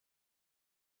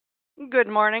good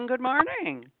morning,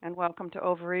 and welcome to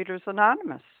Overeaters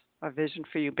Anonymous, a Vision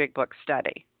for You Big Book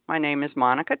study. My name is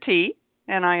Monica T.,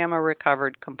 and I am a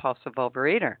recovered compulsive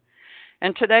overeater.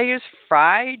 And today is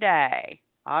Friday,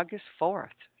 August 4th,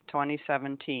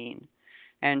 2017.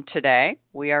 And today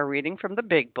we are reading from the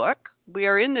Big Book. We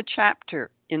are in the chapter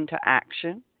Into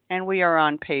Action, and we are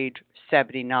on page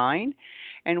 79,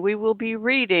 and we will be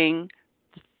reading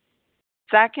the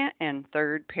second and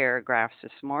third paragraphs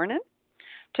this morning.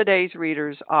 Today's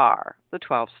readers are The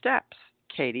 12 Steps,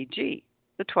 Katie G.,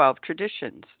 The 12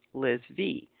 Traditions, Liz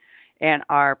V., and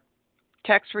our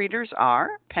text readers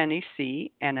are Penny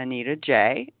C. and Anita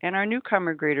J., and our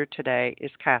newcomer greeter today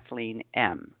is Kathleen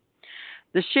M.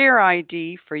 The share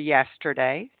ID for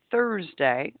yesterday,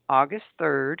 Thursday, August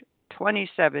 3rd,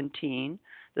 2017,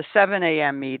 the 7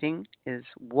 a.m. meeting is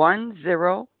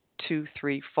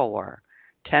 10234,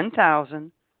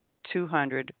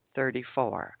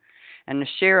 10,234. And the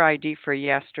share ID for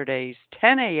yesterday's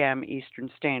 10 a.m. Eastern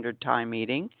Standard Time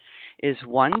meeting is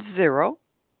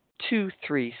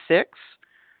 10236,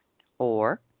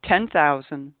 or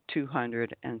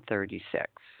 10,236.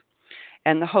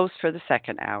 And the host for the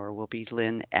second hour will be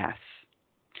Lynn S.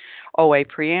 OA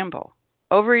Preamble.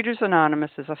 Overeaters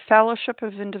Anonymous is a fellowship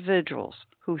of individuals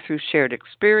who, through shared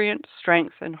experience,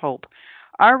 strength, and hope,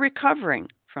 are recovering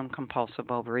from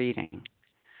compulsive overeating.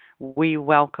 We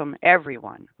welcome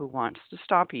everyone who wants to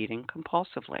stop eating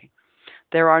compulsively.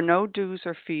 There are no dues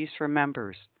or fees for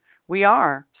members. We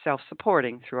are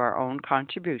self-supporting through our own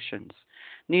contributions,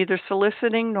 neither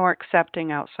soliciting nor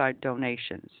accepting outside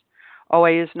donations.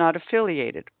 OA is not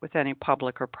affiliated with any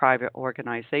public or private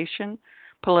organization,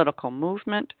 political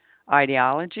movement,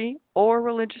 ideology, or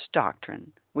religious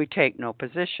doctrine. We take no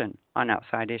position on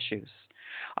outside issues.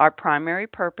 Our primary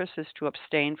purpose is to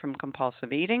abstain from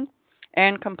compulsive eating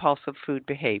and compulsive food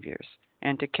behaviors,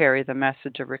 and to carry the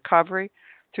message of recovery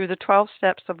through the 12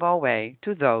 steps of OA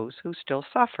to those who still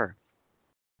suffer.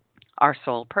 Our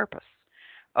sole purpose.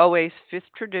 OA's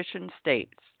fifth tradition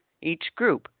states, each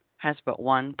group has but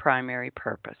one primary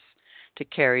purpose, to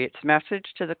carry its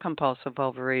message to the compulsive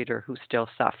overeater who still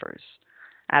suffers.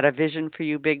 At a Vision for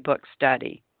You Big Book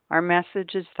study, our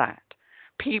message is that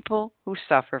people who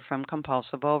suffer from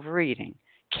compulsive overeating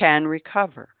can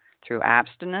recover through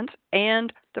abstinence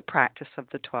and the practice of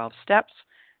the 12 steps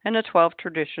and the 12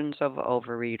 traditions of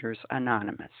Overeaters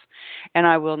Anonymous. And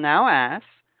I will now ask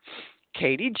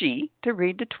Katie G. to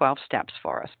read the 12 steps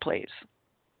for us, please.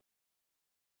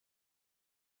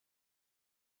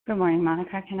 Good morning,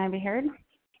 Monica. Can I be heard?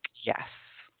 Yes.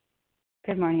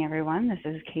 Good morning, everyone. This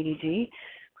is Katie G.,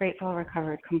 grateful,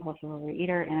 recovered, compulsive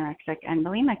overeater, anorexic, and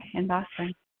bulimic in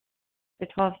Boston. The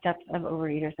 12 steps of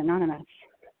Overeaters Anonymous.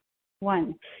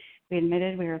 1. We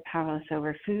admitted we were powerless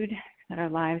over food, that our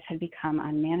lives had become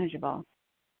unmanageable.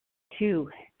 2.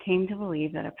 Came to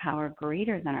believe that a power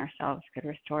greater than ourselves could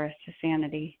restore us to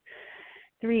sanity.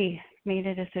 3. Made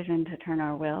a decision to turn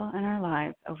our will and our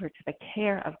lives over to the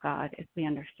care of God as we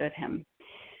understood Him.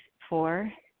 4.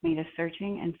 Made a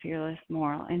searching and fearless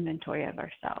moral inventory of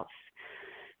ourselves.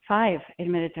 5.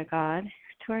 Admitted to God,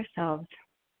 to ourselves,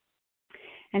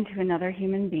 and to another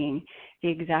human being the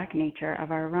exact nature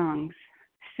of our wrongs.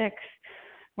 6.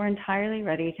 We're entirely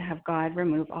ready to have God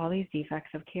remove all these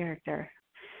defects of character.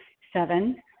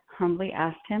 7. Humbly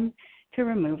asked Him to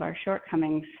remove our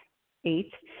shortcomings. 8.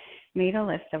 Made a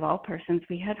list of all persons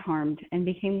we had harmed and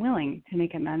became willing to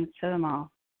make amends to them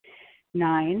all.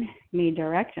 9. Made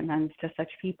direct amends to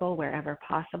such people wherever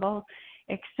possible,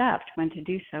 except when to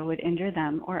do so would injure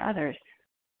them or others.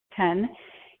 10.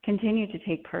 Continued to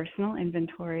take personal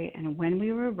inventory, and when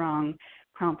we were wrong,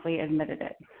 promptly admitted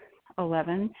it.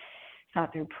 11.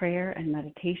 Sought through prayer and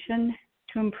meditation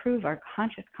to improve our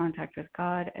conscious contact with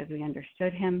God as we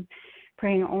understood Him,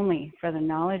 praying only for the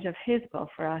knowledge of His will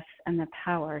for us and the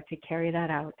power to carry that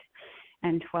out.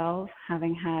 And 12,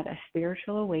 having had a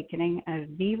spiritual awakening as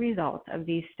the result of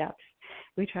these steps,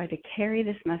 we try to carry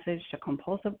this message to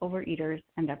compulsive overeaters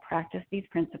and to practice these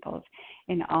principles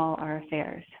in all our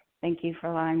affairs. Thank you for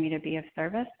allowing me to be of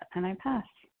service, and I pass.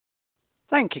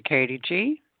 Thank you, Katie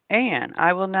G. And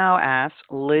I will now ask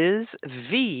Liz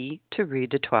V. to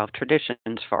read the 12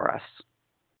 traditions for us.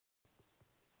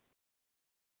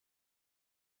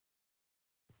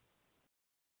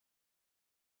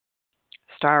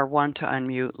 Star 1 to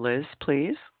unmute Liz,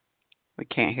 please. We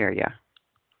can't hear you.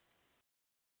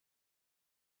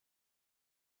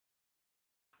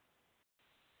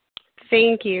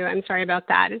 Thank you. I'm sorry about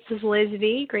that. This is Liz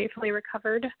V., gratefully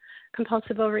recovered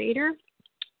compulsive overeater.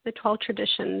 The 12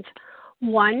 traditions.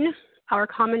 1, our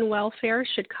common welfare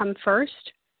should come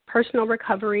first. Personal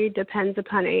recovery depends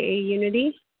upon AA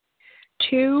unity.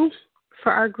 2,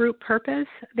 For our group purpose,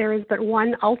 there is but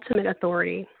one ultimate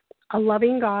authority, a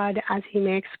loving God as he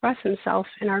may express himself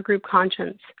in our group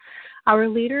conscience. Our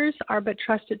leaders are but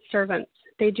trusted servants.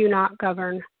 They do not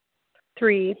govern.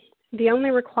 3, the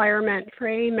only requirement for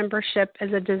AA membership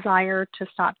is a desire to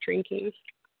stop drinking.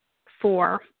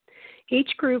 4,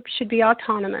 each group should be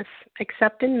autonomous,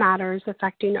 except in matters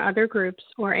affecting other groups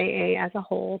or AA as a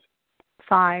whole.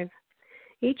 5,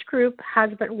 each group has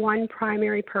but one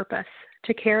primary purpose,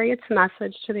 to carry its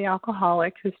message to the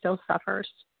alcoholic who still suffers.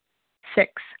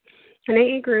 6, an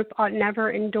AA group ought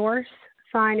never endorse,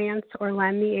 finance, or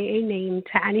lend the AA name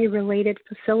to any related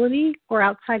facility or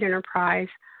outside enterprise,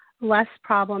 lest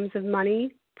problems of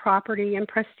money, property, and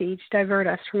prestige divert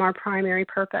us from our primary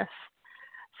purpose.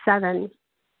 7,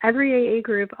 every AA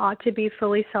group ought to be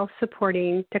fully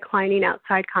self-supporting, declining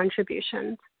outside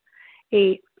contributions.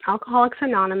 8, Alcoholics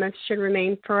Anonymous should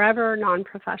remain forever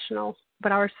non-professional,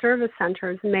 but our service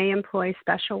centers may employ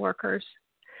special workers.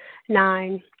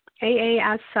 9, AA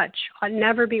as such ought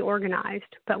never be organized,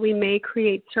 but we may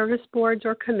create service boards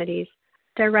or committees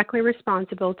directly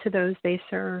responsible to those they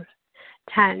serve.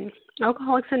 10,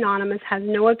 Alcoholics Anonymous has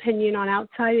no opinion on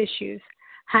outside issues,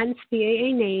 hence the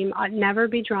AA name ought never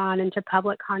be drawn into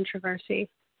public controversy.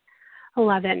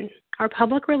 11, our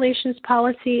public relations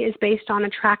policy is based on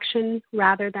attraction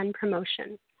rather than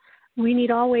promotion. We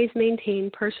need always maintain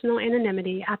personal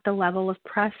anonymity at the level of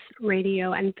press,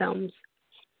 radio, and films.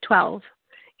 12,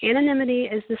 anonymity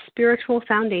is the spiritual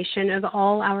foundation of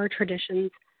all our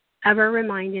traditions, ever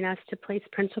reminding us to place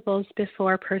principles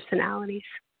before personalities.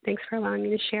 Thanks for allowing me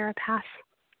to share. A pass.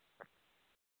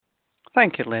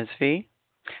 Thank you, Liz V.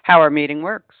 How our meeting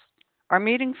works. Our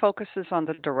meeting focuses on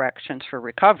the directions for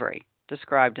recovery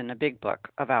described in the Big Book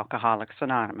of Alcoholics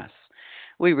Anonymous.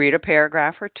 We read a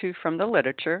paragraph or two from the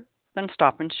literature, then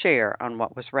stop and share on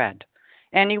what was read.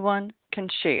 Anyone can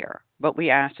share, but we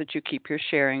ask that you keep your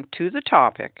sharing to the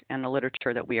topic and the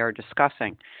literature that we are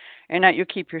discussing, and that you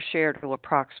keep your share to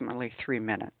approximately 3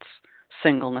 minutes.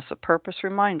 Singleness of purpose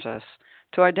reminds us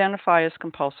to identify as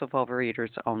compulsive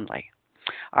overeaters only.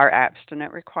 Our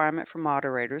abstinent requirement for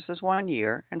moderators is 1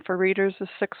 year, and for readers is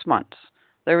 6 months.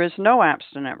 There is no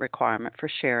abstinent requirement for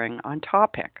sharing on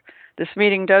topic. This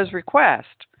meeting does request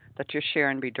that your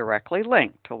sharing be directly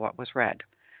linked to what was read.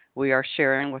 We are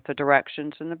sharing what the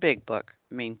directions in the Big Book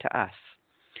mean to us.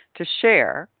 To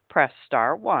share, press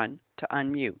star 1 to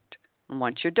unmute. And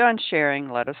once you're done sharing,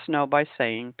 let us know by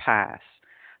saying pass.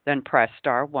 Then press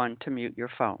star 1 to mute your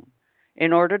phone.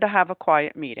 In order to have a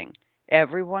quiet meeting,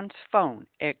 everyone's phone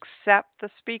except the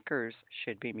speakers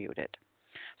should be muted.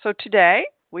 So today,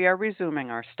 we are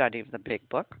resuming our study of the Big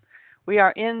Book. We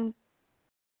are in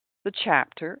the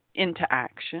chapter Into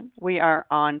Action. We are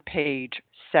on page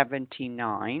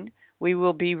 79. We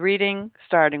will be reading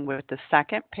starting with the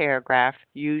second paragraph.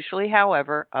 Usually,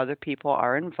 however, other people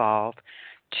are involved.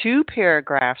 2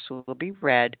 paragraphs will be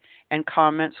read and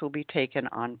comments will be taken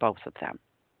on both of them.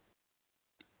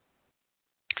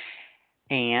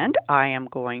 And I am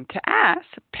going to ask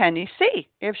Penny C.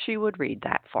 if she would read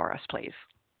that for us, please.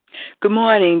 Good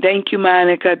morning. Thank you,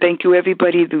 Monica. Thank you,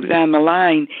 everybody who's on the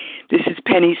line. This is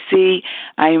Penny C.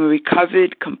 I am a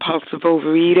recovered compulsive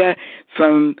overeater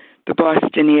from the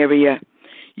Boston area.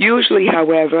 Usually,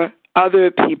 however,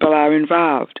 other people are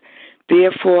involved.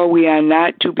 Therefore, we are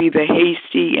not to be the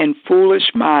hasty and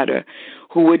foolish martyr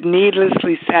who would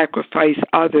needlessly sacrifice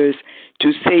others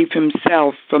to save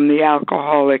himself from the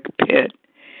alcoholic pit.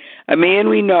 A man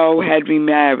we know had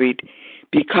remarried.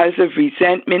 Because of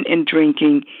resentment and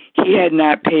drinking, he had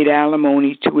not paid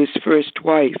alimony to his first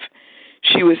wife.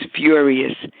 She was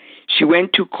furious. She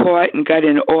went to court and got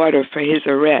an order for his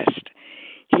arrest.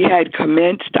 He had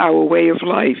commenced our way of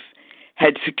life,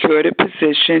 had secured a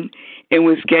position, and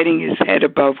was getting his head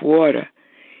above water.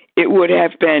 It would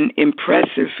have been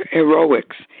impressive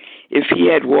heroics if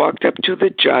he had walked up to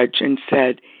the judge and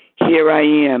said, "Here I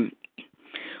am."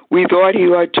 We thought he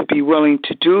ought to be willing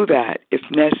to do that if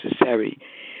necessary,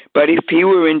 but if he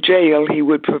were in jail, he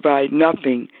would provide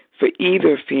nothing for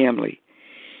either family.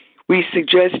 We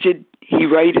suggested he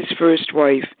write his first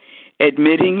wife,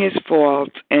 admitting his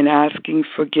faults and asking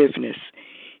forgiveness.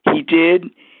 He did,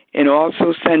 and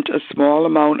also sent a small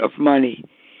amount of money.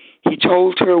 He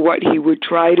told her what he would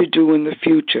try to do in the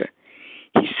future.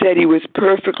 He said he was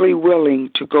perfectly willing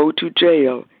to go to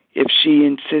jail if she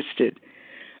insisted.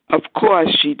 Of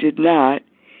course, she did not,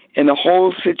 and the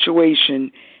whole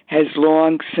situation has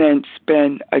long since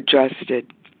been adjusted.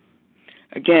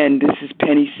 Again, this is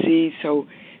Penny C. So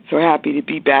happy to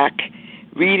be back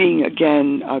reading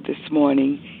again this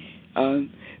morning.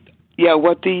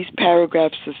 What these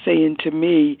paragraphs are saying to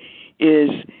me is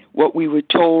what we were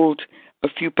told a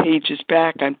few pages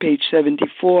back on page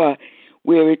 74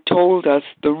 where it told us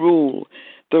the rule.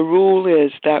 The rule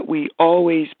is that we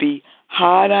always be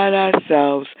hard on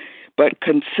ourselves but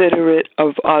considerate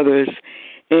of others.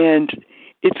 And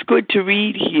it's good to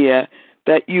read here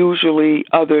that usually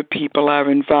other people are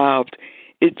involved.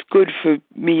 It's good for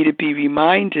me to be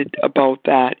reminded about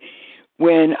that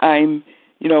when I'm,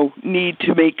 need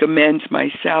to make amends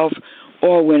myself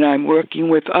or when I'm working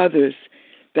with others,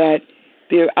 that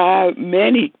there are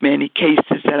many, many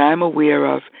cases that I'm aware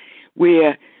of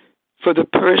where for the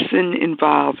person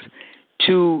involved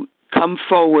to come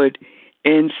forward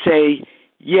and say,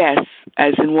 yes,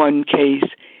 as in one case,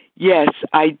 yes,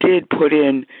 I did put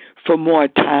in for more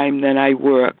time than I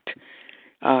worked.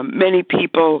 Many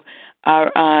people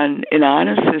are on an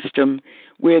honor system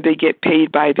where they get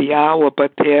paid by the hour,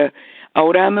 but they're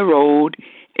out on the road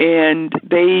and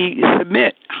they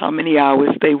submit how many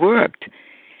hours they worked.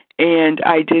 And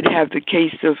I did have the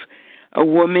case of a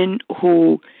woman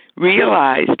who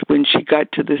realized when she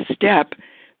got to the step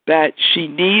that she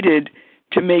needed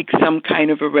to make some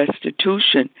kind of a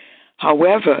restitution.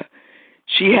 However,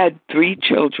 she had 3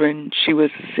 children. She was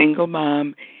a single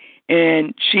mom,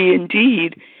 and she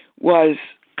indeed was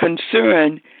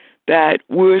concerned that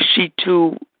were she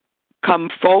to come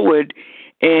forward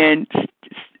and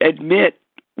admit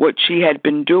what she had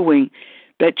been doing,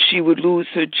 that she would lose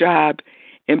her job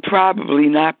and probably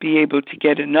not be able to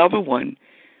get another one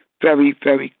very,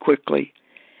 very quickly.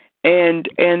 And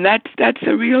that's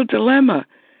a real dilemma.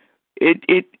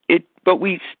 But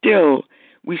we still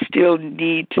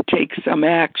need to take some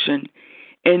action.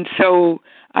 And so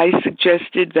I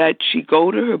suggested that she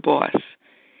go to her boss,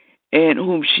 and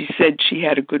whom she said she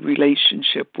had a good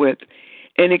relationship with,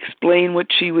 and explain what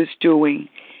she was doing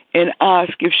and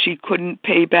ask if she couldn't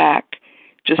pay back,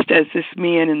 just as this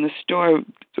man in the story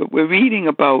that we're reading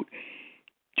about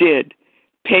did,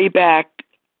 pay back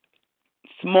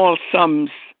small sums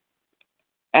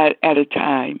at a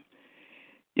time.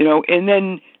 And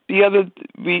then the other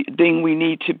thing we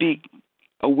need to be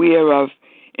aware of,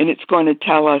 and it's going to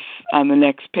tell us on the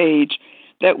next page,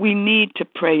 that we need to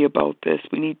pray about this.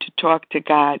 We need to talk to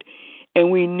God,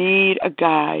 and we need a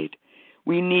guide.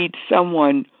 We need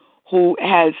someone who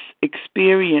has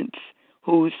experience,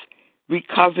 who's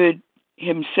recovered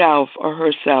himself or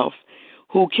herself,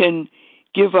 who can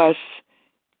give us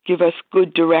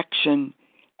good direction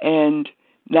and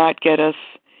not get us,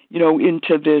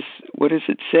 into this, what does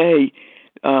it say?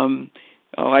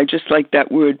 I just like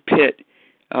that word pit.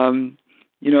 We're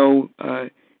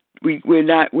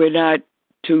not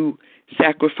to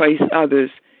sacrifice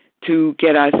others to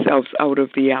get ourselves out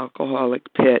of the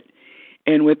alcoholic pit.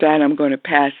 And with that, I'm going to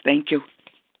pass. Thank you.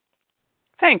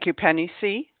 Thank you, Penny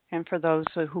C. And for those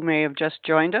who may have just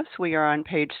joined us, we are on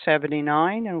page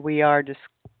 79, and we are just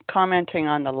commenting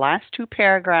on the last 2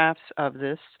 paragraphs of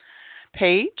this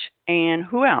page. And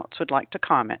who else would like to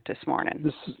comment this morning?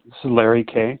 This is Larry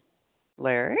K.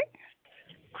 Larry?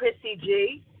 Chrissy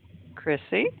G.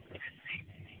 Chrissy?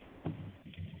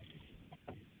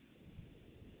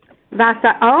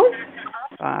 Vasa O.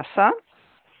 Vasa?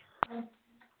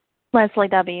 Leslie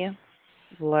W.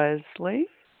 Leslie?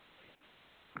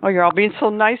 Oh, you're all being so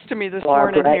nice to me this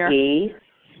Barbara morning here. E.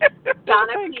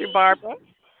 Donna Thank P. you, Barbara.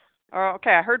 Oh,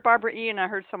 okay, I heard Barbara E. and I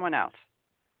heard someone else.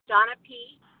 Donna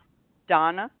P.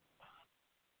 Donna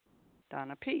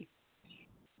P.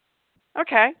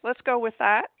 Okay, let's go with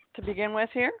that to begin with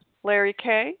here. Larry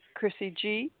K., Chrissy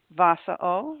G., Vasa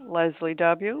O., Leslie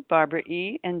W., Barbara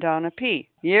E., and Donna P.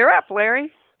 You're up,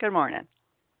 Larry. Good morning.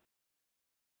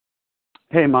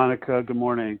 Hey, Monica. Good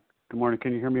morning. Good morning.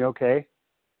 Can you hear me okay?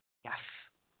 Yes.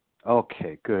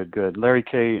 Okay, good. Larry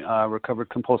K., recovered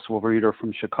compulsive overeater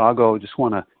from Chicago. Just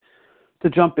want to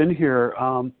jump in here.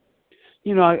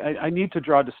 I need to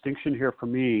draw a distinction here for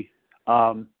me.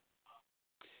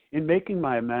 In making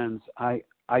my amends, I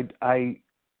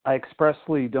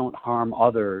expressly don't harm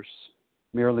others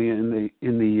merely in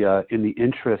the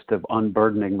interest of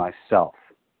unburdening myself,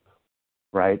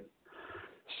 right?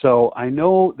 So I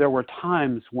know there were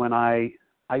times when I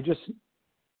just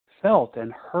felt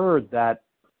and heard that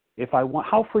if I want,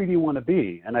 how free do you want to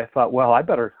be? And I thought, well, I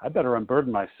better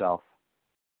unburden myself.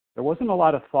 There wasn't a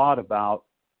lot of thought about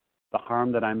the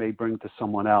harm that I may bring to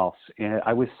someone else. And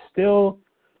I was still,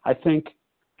 I think,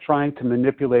 trying to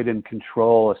manipulate and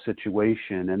control a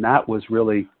situation. And that was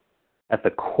really at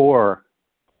the core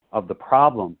of the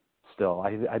problem still.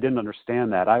 I didn't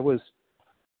understand that. I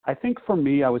think for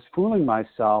me, I was fooling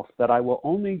myself that I will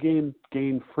only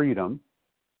gain freedom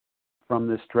from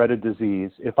this dreaded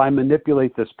disease if I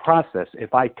manipulate this process,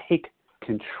 if I take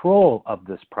control of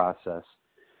this process.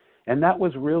 And that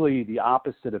was really the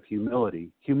opposite of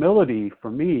humility. Humility,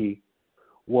 for me,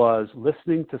 was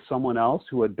listening to someone else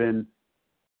who had been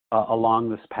along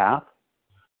this path,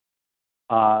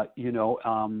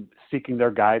 seeking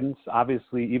their guidance.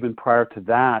 Obviously, even prior to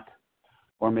that,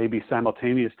 or maybe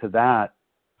simultaneous to that,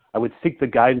 I would seek the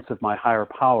guidance of my higher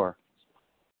power.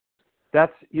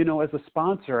 That's, as a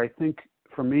sponsor, I think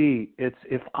for me, it's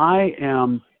if I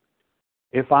am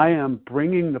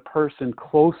bringing the person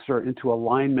closer into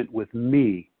alignment with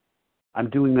me, I'm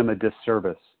doing them a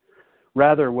disservice.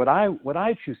 Rather, what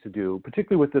I choose to do,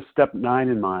 particularly with this step 9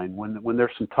 in mind, when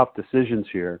there's some tough decisions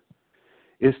here,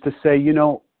 is to say,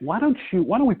 why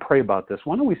don't we pray about this?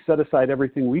 Why don't we set aside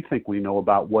everything we think we know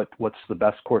about what's the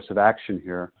best course of action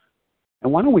here?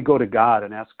 And why don't we go to God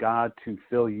and ask God to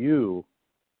fill you,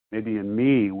 maybe in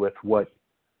me, with what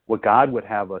God would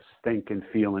have us think and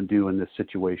feel and do in this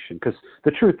situation? Because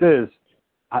the truth is,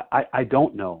 I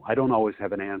don't know. I don't always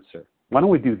have an answer. Why don't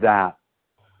we do that?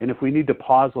 And if we need to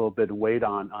pause a little bit and wait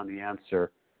on the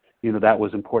answer, that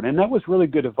was important. And that was really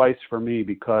good advice for me,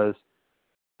 because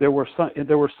there were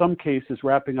some cases,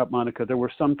 wrapping up, Monica, there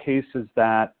were some cases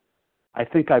that I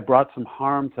think I brought some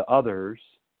harm to others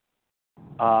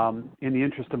in the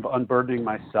interest of unburdening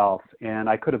myself, and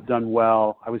I could have done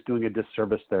well. I was doing a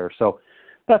disservice there. So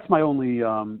that's my only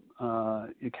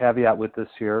caveat with this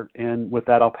here. And with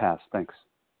that, I'll pass. Thanks.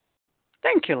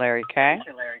 Thank you, Larry K.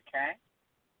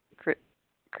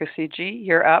 Chrissy G,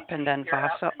 you're up, and then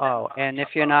Vasa O. And if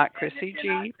you're not Chrissy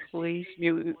G, please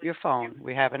mute your phone.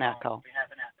 We have an echo.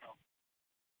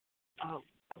 Oh,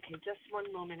 okay. Just one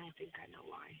moment. I think I know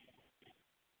why.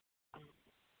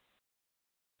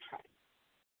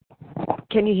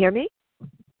 Can you hear me?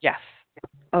 Yes.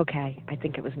 Okay. I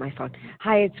think it was my phone.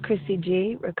 Hi, it's Chrissy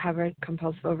G, recovered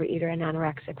compulsive overeater and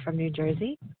anorexic from New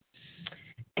Jersey.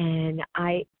 And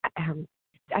I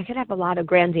could have a lot of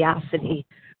grandiosity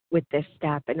with this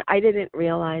step, and I didn't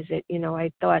realize it. I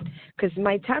thought, because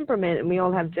my temperament, and we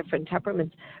all have different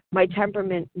temperaments, my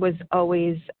temperament was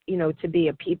always, to be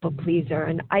a people pleaser,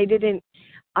 and I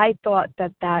thought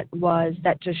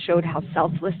that just showed how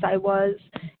selfless I was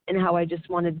and how I just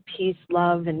wanted peace,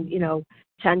 love, and,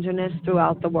 tenderness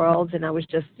throughout the world. And I was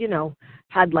just,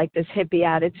 had like this hippie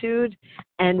attitude.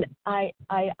 And I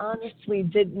honestly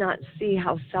did not see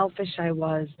how selfish I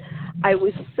was. I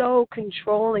was so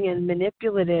controlling and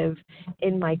manipulative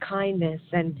in my kindness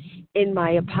and in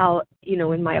my apologies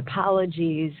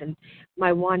and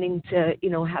my wanting to,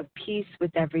 have peace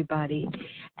with everybody.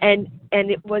 And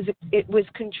it was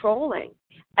controlling.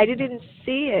 I didn't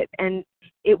see it, and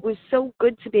it was so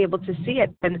good to be able to see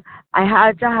it. And I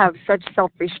had to have such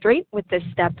self-restraint with this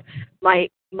step. My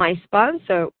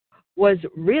sponsor was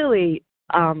really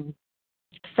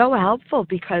so helpful,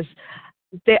 because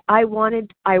I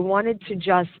wanted to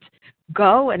just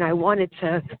go, and I wanted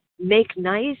to make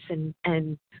nice and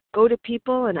go to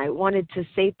people, and I wanted to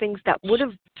say things that would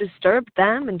have disturbed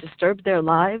them and disturbed their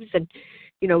lives. And,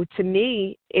 to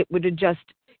me, it would have just,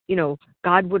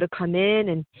 God would have come in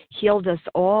and healed us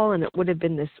all, and it would have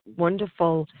been this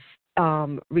wonderful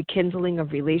rekindling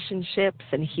of relationships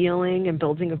and healing and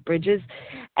building of bridges.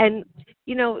 And,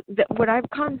 what I've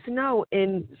come to know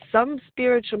in some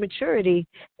spiritual maturity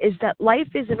is that life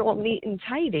isn't all neat and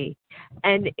tidy.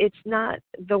 And it's not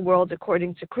the world,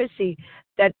 according to Chrissy,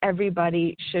 that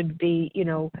everybody should be,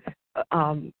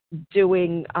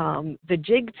 doing the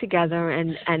jig together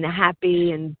and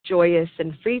happy and joyous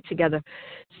and free together.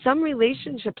 Some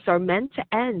relationships are meant to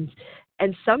end,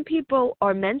 and some people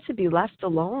are meant to be left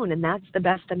alone, and that's the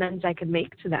best amends I could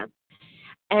make to them.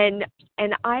 And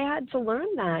I had to learn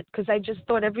that, because I just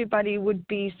thought everybody would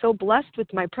be so blessed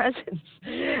with my presence.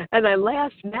 And I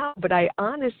laugh now, but I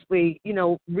honestly,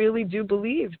 really do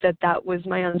believe that was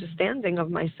my understanding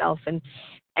of myself and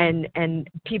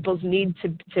people's need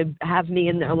to have me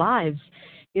in their lives.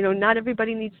 Not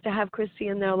everybody needs to have Chrissy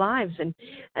in their lives, and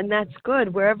that's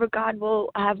good. Wherever God will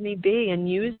have me be and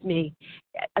use me,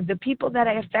 the people that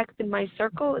I affect in my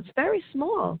circle, it's very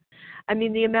small. I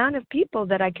mean, the amount of people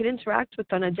that I can interact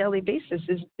with on a daily basis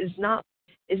is not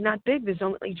big. There's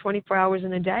only 24 hours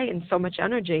in a day and so much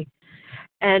energy,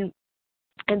 and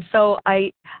so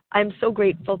I'm so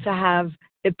grateful to have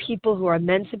the people who are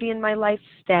meant to be in my life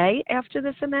stay after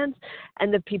this amends,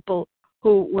 and the people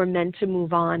who were meant to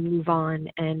move on.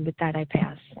 And with that, I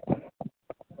pass.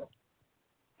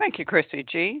 Thank you, Chrissy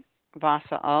G.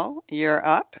 Vasa O, you're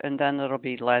up, and then it'll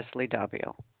be Leslie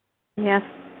W. Yes,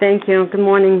 thank you. Good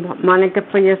morning, Monica,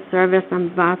 for your service.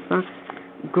 I'm Vasa.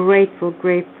 Grateful,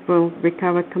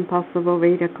 recovered compulsive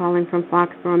overeater calling from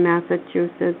Foxborough,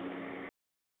 Massachusetts.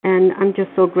 And I'm just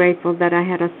so grateful that I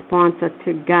had a sponsor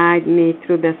to guide me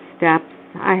through the steps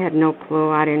I had no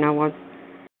clue. I didn't know what.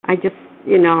 I just,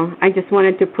 I just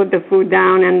wanted to put the food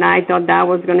down, and I thought that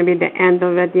was going to be the end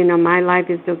of it. My life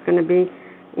is just going to be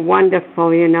wonderful.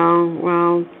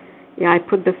 Well, yeah, I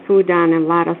put the food down, and a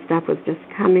lot of stuff was just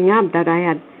coming up that I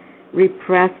had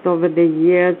repressed over the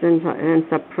years and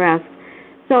suppressed.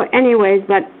 So, anyways,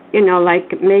 but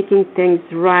like making things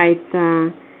right.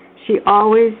 She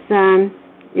always,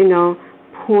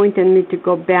 pointed me to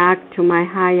go back to my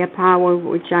higher power,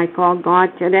 which I call God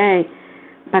today.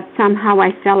 But somehow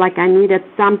I felt like I needed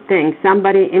something,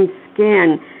 somebody in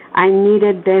skin. I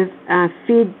needed the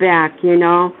feedback,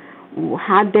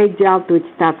 how they dealt with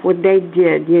stuff, what they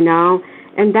did,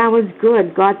 and that was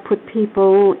good. God put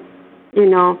people,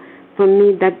 for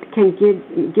me that can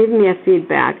give me a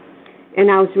feedback, and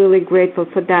I was really grateful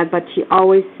for that. But she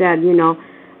always said,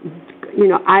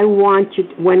 I want you,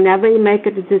 whenever you make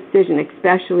a decision,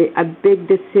 especially a big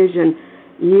decision,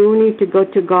 you need to go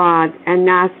to God and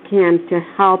ask Him to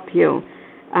help you.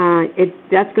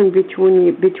 That's going to be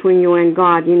between you and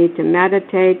God. You need to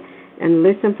meditate and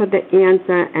listen for the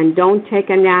answer, and don't take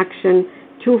an action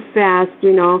too fast.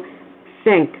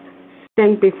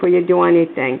 Think before you do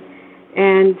anything.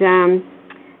 And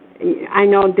I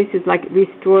know this is like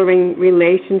restoring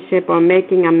relationship or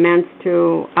making amends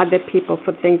to other people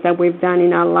for things that we've done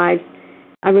in our lives.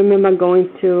 I remember going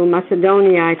to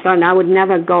Macedonia. I thought I would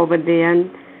never go over there.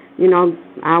 And,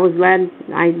 I was led,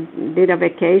 I did a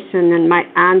vacation, and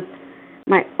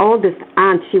my oldest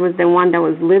aunt, she was the one that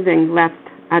was living left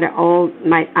at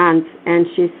my aunt, and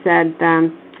she said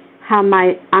how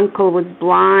my uncle was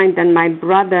blind and my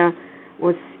brother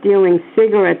was stealing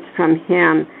cigarettes from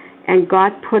him. And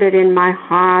God put it in my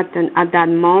heart and at that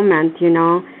moment,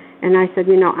 and I said,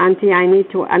 Auntie, I need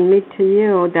to admit to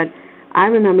you that I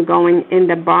remember going in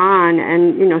the barn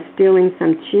and, stealing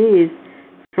some cheese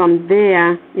from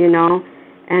there,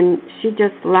 and she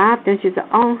just laughed and she said,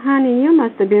 oh, honey, you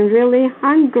must have been really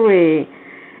hungry.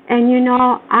 And,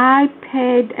 I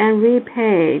paid and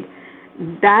repaid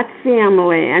that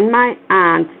family and my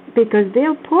aunt because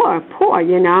they're poor,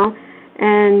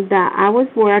 and I was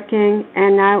working,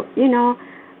 and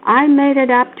I made it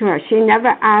up to her. She never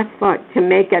asked to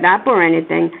make it up or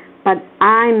anything, but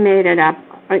I made it up.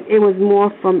 It was more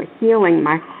from healing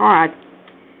my heart.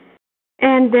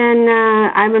 And then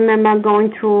I remember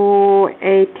going to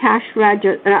a cash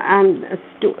register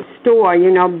store,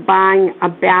 buying a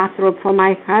bathrobe for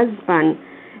my husband.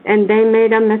 And they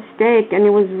made a mistake, and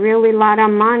it was really a lot of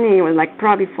money. It was like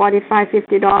probably $45,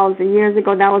 $50 years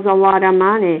ago. That was a lot of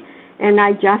money. And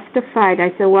I justified.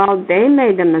 I said, well, they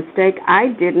made a mistake. I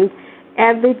didn't.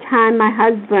 Every time my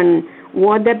husband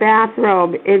wore the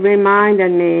bathrobe, it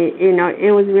reminded me,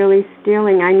 it was really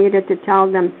stealing. I needed to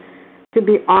tell them to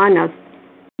be honest.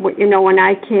 When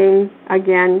I came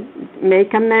again,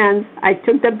 make amends, I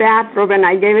took the bathrobe and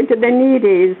I gave it to the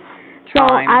needies. So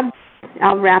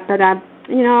I'll wrap it up.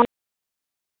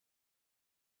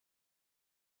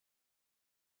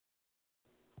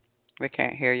 We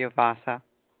can't hear you, Vasa.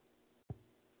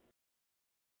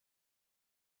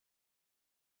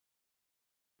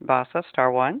 Vasa,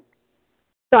 *1.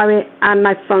 Sorry,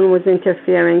 my phone was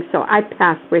interfering, so I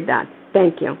passed with that.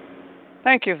 Thank you.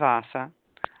 Thank you, Vasa.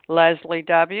 Leslie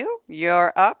W.,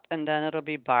 you're up, and then it'll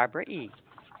be Barbara E.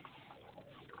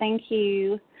 Thank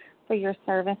you for your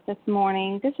service this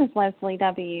morning. This is Leslie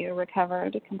W.,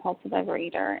 recovered compulsive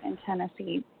overeater in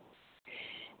Tennessee.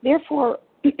 Therefore,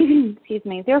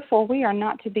 therefore we are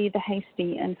not to be the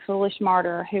hasty and foolish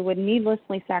martyr who would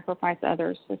needlessly sacrifice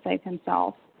others to save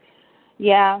himself.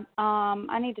 Yeah,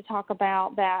 I need to talk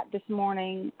about that this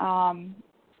morning.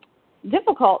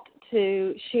 Difficult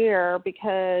to share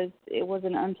because it was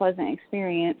an unpleasant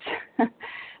experience.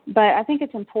 But I think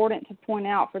it's important to point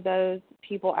out for those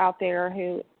people out there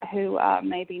who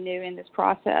may be new in this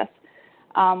process.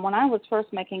 When I was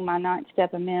first making my 9th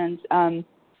step amends,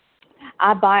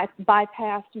 I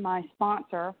bypassed my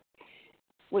sponsor,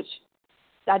 which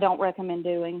I don't recommend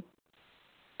doing.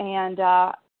 And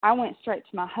I went straight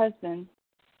to my husband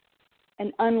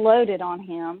and unloaded on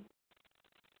him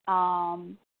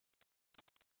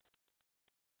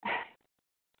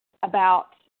about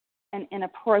an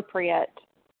inappropriate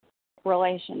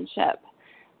relationship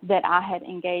that I had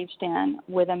engaged in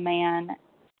with a man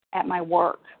at my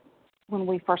work when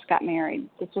we first got married.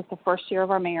 This was the first year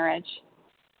of our marriage.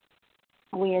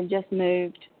 We had just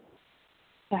moved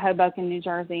to Hoboken, New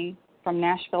Jersey from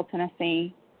Nashville,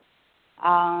 Tennessee.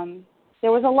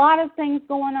 There was a lot of things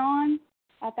going on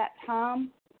at that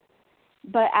time,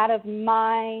 but out of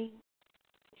my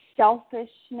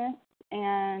selfishness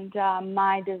and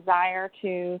my desire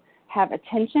to have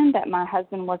attention that my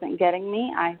husband wasn't getting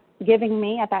me, I giving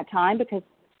me at that time, because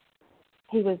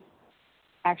he was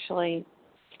actually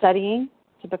studying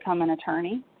to become an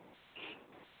attorney.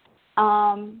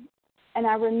 And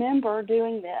I remember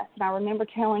doing this, and I remember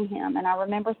telling him, and I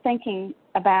remember thinking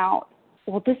about,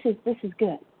 well, this is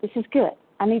good. This is good.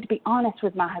 I need to be honest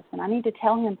with my husband. I need to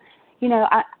tell him,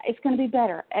 it's going to be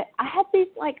better. I had these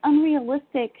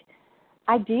unrealistic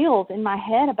ideals in my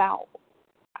head about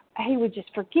he would just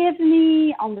forgive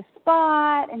me on the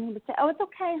spot, and he would say, oh, it's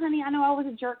okay, honey. I know I was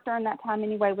a jerk during that time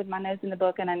anyway with my nose in the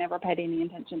book, and I never paid any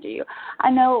attention to you. I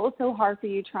know it was so hard for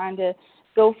you trying to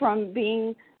go from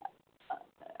being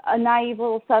a naive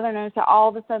little Southerner to all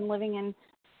of a sudden living in,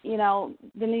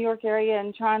 the New York area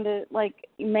and trying to,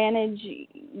 manage,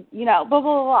 blah, blah,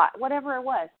 blah, blah, whatever it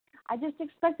was. I just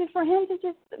expected for him to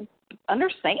just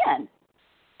understand.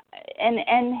 And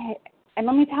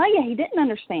let me tell you, he didn't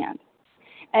understand.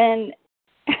 And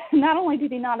not only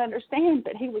did he not understand,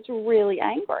 but he was really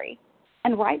angry,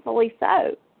 and rightfully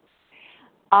so.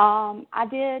 I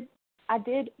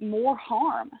did more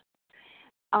harm.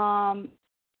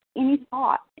 Any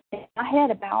thought in my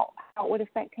head about how it would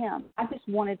affect him. I just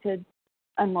wanted to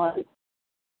unload.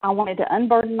 I wanted to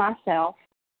unburden myself.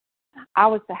 I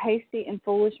was the hasty and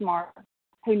foolish martyr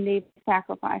who needed to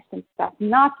sacrifice himself.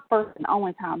 Not the first and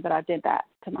only time that I did that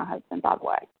to my husband, by the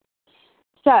way.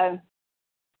 So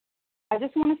I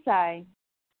just want to say,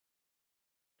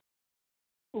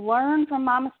 learn from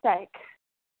my mistake.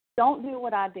 Don't do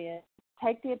what I did.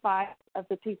 Take the advice of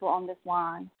the people on this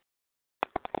line.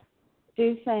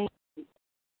 Do things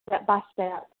step by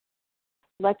step.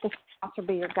 Let the sponsor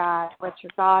be your guide. Let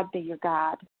your God be your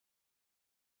guide.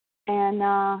 And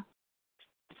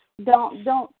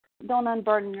don't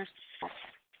unburden yourself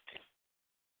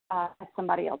at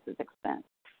somebody else's expense.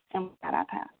 And with that, I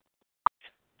pass.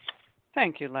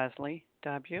 Thank you, Leslie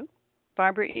W.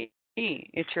 Barbara E.,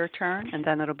 it's your turn, and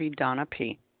then it'll be Donna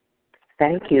P.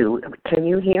 Thank you. Can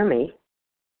you hear me?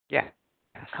 Yeah.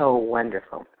 Oh,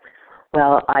 wonderful.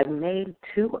 Well, I made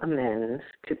 2 amends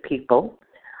to people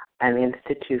and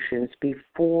institutions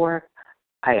before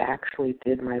I actually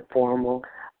did my formal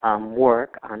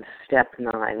work on step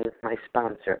 9 with my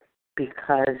sponsor,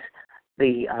 because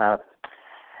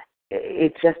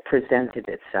it just presented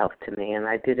itself to me, and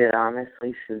I did it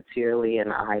honestly, sincerely,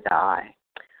 and eye to eye.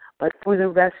 But for the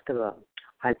rest of them,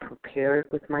 I prepared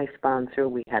with my sponsor.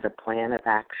 We had a plan of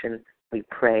action. We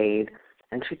prayed,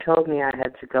 and she told me I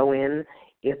had to go in,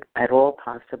 if at all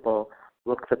possible,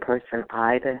 look the person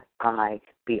eye to eye,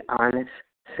 be honest,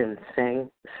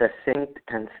 succinct,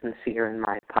 and sincere in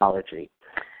my apology.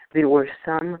 There were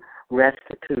some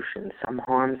restitutions, some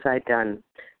harms I'd done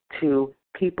to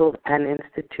people and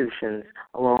institutions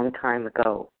a long time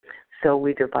ago. So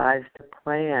we devised a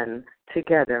plan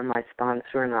together, my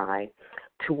sponsor and I,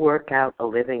 to work out a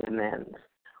living amends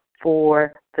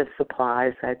for the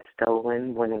supplies I'd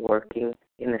stolen when working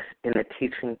in a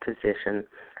teaching position.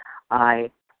 I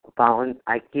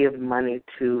give money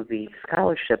to the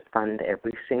scholarship fund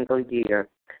every single year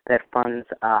that funds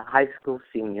a high school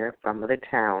senior from the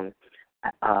town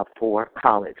for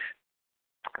college.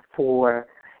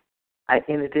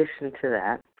 In addition to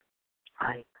that,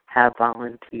 I have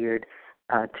volunteered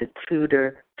to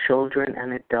tutor children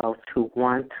and adults who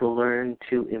want to learn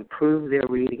to improve their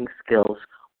reading skills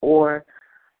or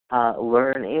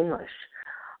learn English.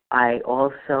 I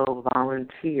also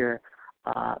volunteer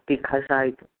because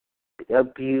I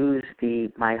abused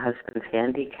my husband's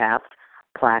handicapped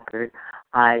placard.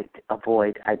 I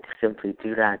simply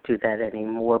do not do that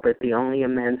anymore, but the only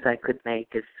amends I could make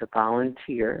is to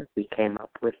volunteer. We came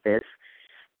up with this,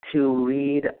 to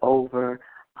read over,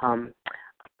 an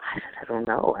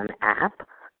app,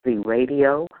 the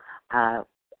radio,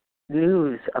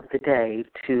 news of the day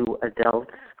to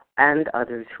adults and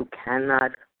others who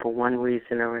cannot, for one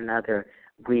reason or another,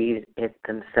 read it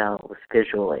themselves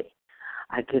visually.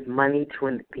 I give money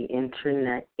to the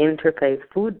Interfaith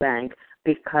Food Bank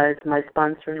because my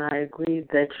sponsor and I agreed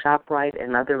that ShopRite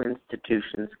and other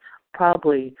institutions,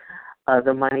 probably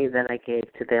the money that I gave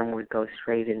to them would go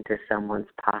straight into someone's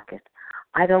pocket.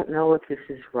 I don't know if this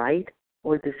is right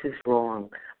or this is wrong,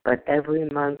 but every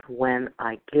month when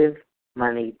I give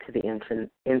money to the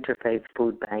Interfaith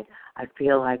Food Bank, I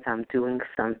feel like I'm doing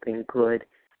something good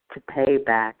to pay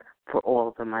back for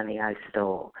all the money I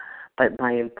stole. But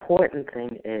my important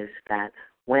thing is that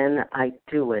when I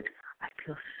do it, I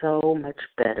feel so much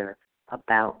better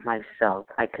about myself.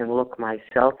 I can look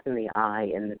myself in the eye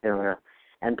in the mirror,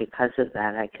 and because of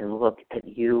that, I can look at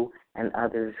you and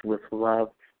others with love,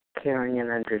 caring, and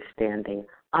understanding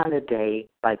on a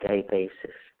day-by-day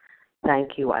basis.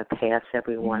 Thank you. I pass,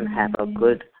 everyone. Have a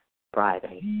good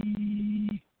Friday.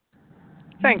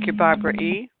 Thank you, Barbara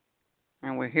E.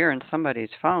 And we're hearing somebody's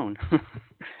phone.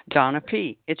 Donna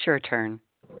P., it's your turn.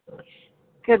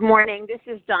 Good morning. This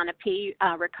is Donna P.,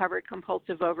 recovered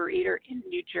compulsive overeater in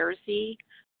New Jersey.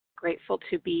 Grateful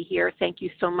to be here. Thank you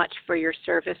so much for your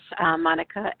service,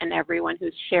 Monica, and everyone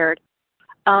who's shared.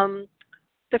 The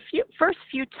first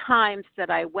few times that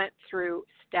I went through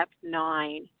step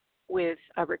 9 with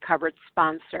a recovered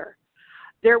sponsor,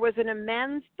 there was an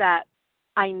amends that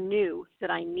I knew that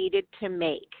I needed to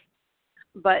make.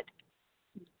 But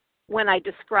when I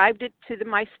described it to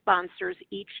my sponsors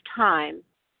each time,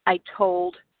 I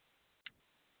told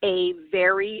a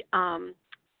very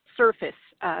surface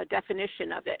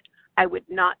definition of it. I would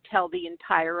not tell the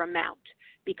entire amount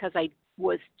because I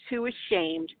was too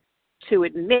ashamed to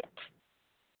admit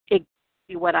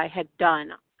exactly what I had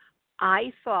done.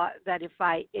 I thought that if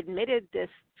I admitted this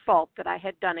fault that I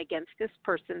had done against this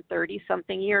person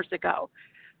 30-something years ago,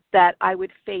 that I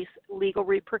would face legal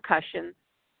repercussions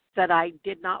that I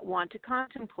did not want to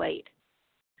contemplate.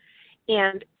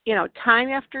 And, time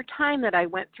after time that I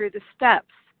went through the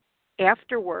steps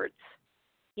afterwards,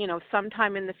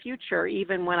 sometime in the future,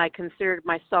 even when I considered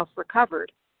myself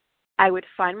recovered, I would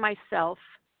find myself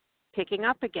picking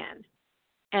up again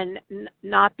and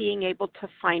not being able to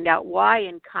find out why,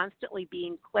 and constantly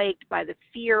being plagued by the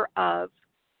fear of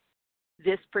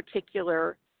this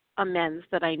particular amends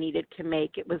that I needed to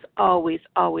make. It was always,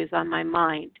 always on my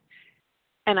mind.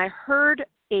 And I heard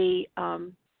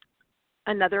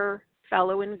another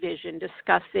fellow in Vision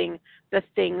discussing the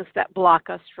things that block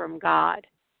us from God.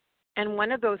 And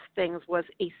one of those things was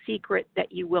a secret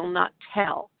that you will not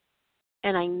tell.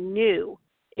 And I knew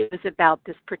it was about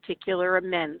this particular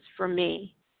amends for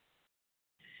me.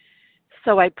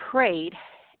 So I prayed,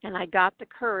 and I got the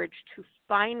courage to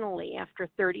finally, after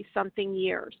 30-something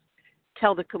years,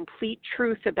 tell the complete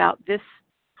truth about this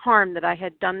harm that I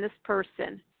had done this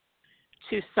person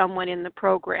to someone in the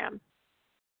program.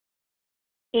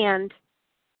 And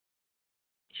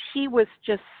she was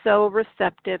just so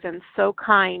receptive and so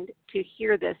kind to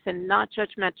hear this, and not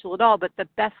judgmental at all. But the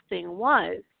best thing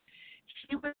was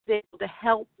she was able to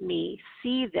help me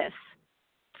see this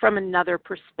from another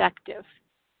perspective.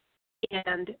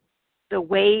 And the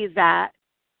way that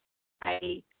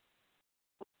I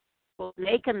will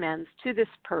make amends to this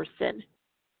person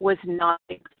was not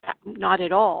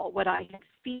at all what I had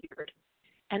feared.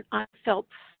 And I felt.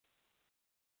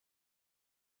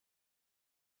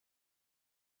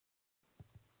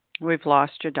 We've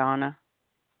lost you, Donna.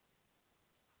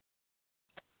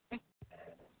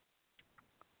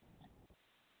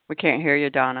 We can't hear you,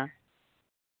 Donna.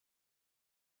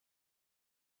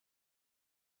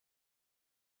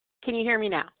 Can you hear me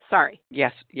now? Sorry.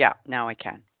 Yes, yeah, now I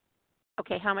can.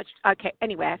 Okay,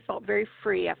 anyway, I felt very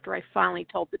free after I finally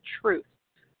told the truth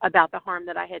about the harm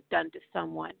that I had done to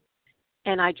someone.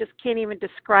 And I just can't even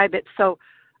describe it. So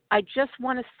I just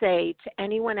want to say to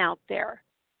anyone out there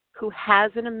who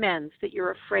has an amends that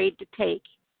you're afraid to take,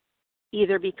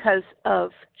 either because of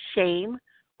shame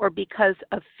or because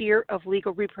of fear of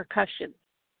legal repercussions,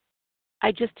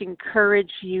 I just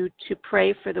encourage you to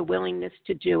pray for the willingness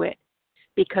to do it,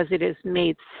 because it has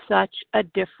made such a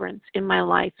difference in my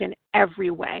life in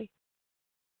every way.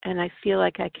 And I feel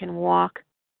like I can walk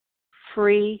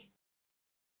free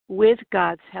with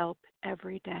God's help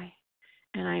every day.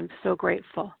 And I am so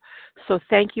grateful. So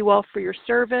thank you all for your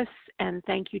service, and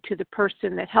thank you to the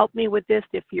person that helped me with this.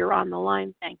 If you're on the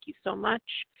line, thank you so much.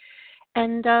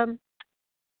 And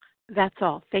that's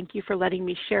all. Thank you for letting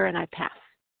me share, and I pass.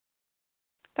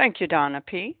 Thank you, Donna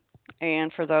P.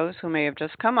 And for those who may have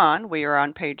just come on, we are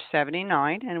on page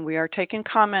 79, and we are taking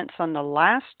comments on the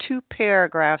last 2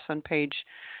 paragraphs on page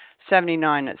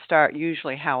 79 that start,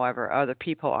 usually, however, other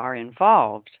people are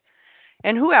involved.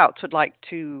 And who else would like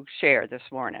to share this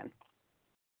morning?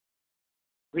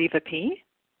 Reva P.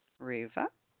 Reva.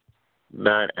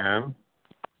 Matt M.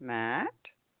 Matt.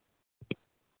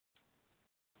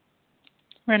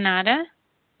 Renata.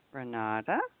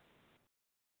 Renata.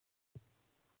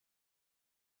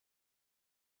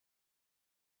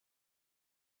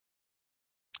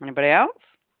 Anybody else?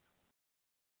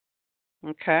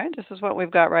 Okay, this is what we've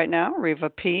got right now. Reva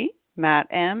P., Matt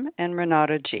M., and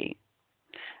Renata G.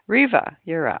 Reva,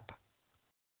 you're up.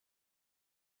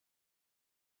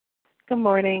 Good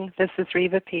morning. This is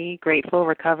Reva P., grateful,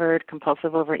 recovered,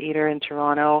 compulsive overeater in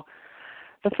Toronto.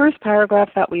 The first paragraph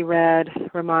that we read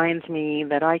reminds me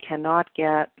that I cannot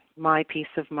get my peace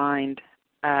of mind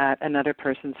at another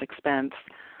person's expense.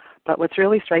 But what's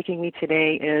really striking me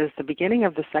today is the beginning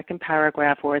of the second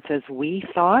paragraph where it says, "we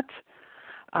thought,"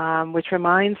 which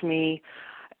reminds me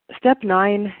Step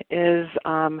 9 is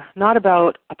not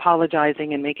about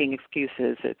apologizing and making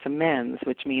excuses. It's amends,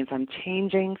 which means I'm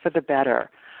changing for the better.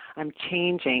 I'm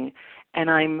changing, and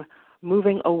I'm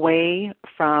moving away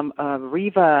from a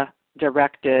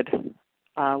Riva-directed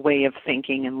way of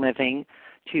thinking and living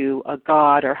to a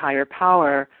God or higher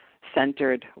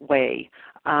power-centered way.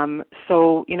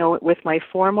 So, with my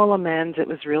formal amends, it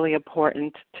was really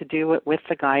important to do it with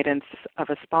the guidance of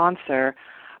a sponsor.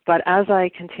 But as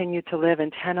I continue to live in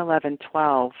 10, 11,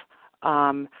 12,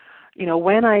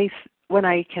 when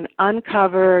I can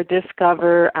uncover,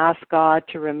 discover, ask God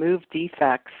to remove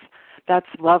defects, that's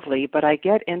lovely. But I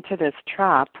get into this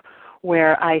trap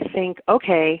where I think,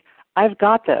 okay, I've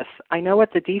got this. I know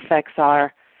what the defects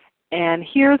are, and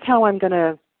here's how I'm going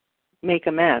to make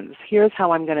amends. Here's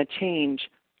how I'm going to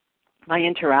change my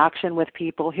interaction with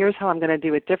people. Here's how I'm going to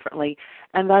do it differently.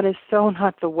 And that is so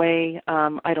not the way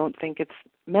I don't think it's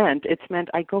meant. It's meant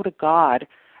I go to God,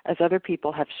 as other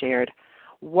people have shared.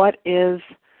 What is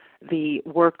the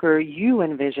worker you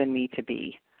envision me to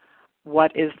be?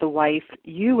 What is the wife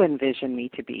you envision me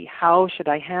to be? How should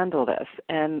I handle this?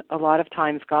 And a lot of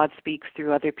times God speaks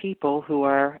through other people who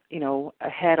are,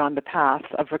 ahead on the path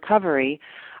of recovery,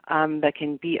 that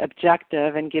can be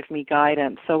objective and give me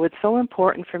guidance. So it's so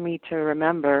important for me to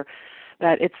remember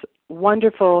that it's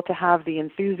wonderful to have the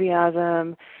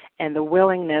enthusiasm and the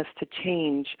willingness to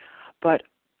change, but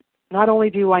not only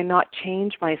do I not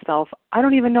change myself, I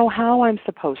don't even know how I'm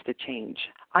supposed to change.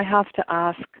 I have to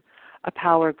ask a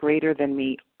power greater than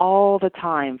me all the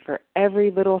time for every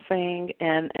little thing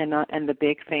and the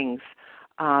big things,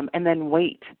 and then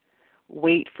wait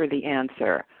for the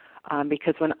answer.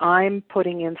 Because when I'm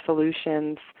putting in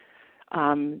solutions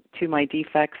to my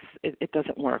defects, it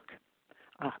doesn't work.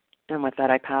 And with that,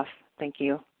 I pass. Thank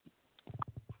you.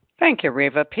 Thank you,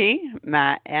 Reva P.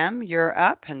 Matt M., you're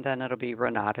up, and then it'll be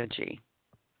Renata G.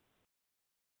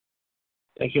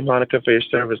 Thank you, Monica, for your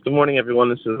service. Good morning, everyone.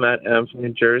 This is Matt M. from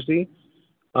New Jersey.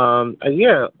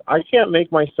 I can't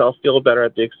make myself feel better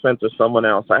at the expense of someone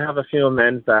else. I have a few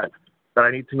amends that I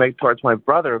need to make towards my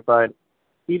brother, but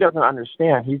he doesn't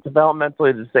understand. He's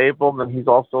developmentally disabled, and he's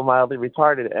also mildly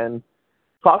retarded, and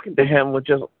talking to him would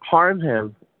just harm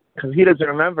him because he doesn't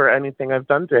remember anything I've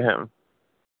done to him.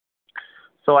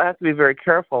 So I have to be very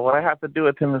careful. What I have to do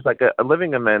with him is like a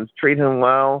living amends, treat him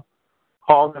well,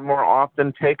 call him more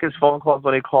often, take his phone calls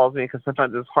when he calls me, because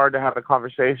sometimes it's hard to have a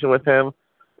conversation with him.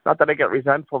 Not that I get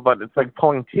resentful, but it's like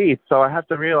pulling teeth. So I have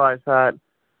to realize that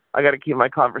I got to keep my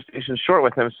conversation short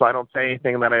with him so I don't say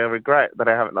anything that I regret, that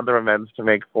I have another amends to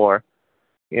make for.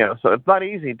 So it's not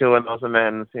easy doing those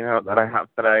amends, because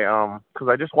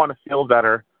I just want to feel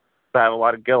better, but I have a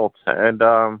lot of guilt. And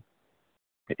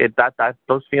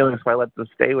those feelings, if I let them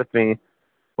stay with me,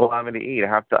 will allow me to eat. I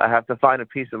have to find a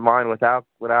peace of mind without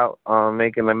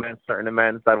making certain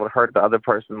amends that would hurt the other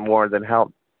person more than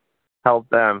help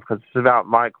them, because it's about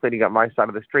my cleaning up my side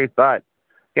of the street. But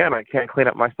again, I can't clean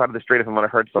up my side of the street if I'm going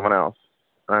to hurt someone else.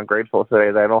 And I'm grateful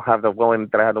today that I have the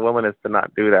willingness to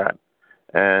not do that.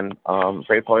 And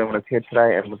grateful everyone is here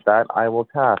today. And with that, I will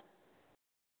pass.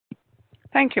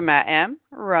 Thank you, Matt M.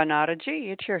 Renata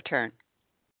G., it's your turn.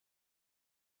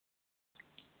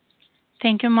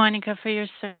 Thank you, Monica, for your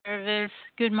service.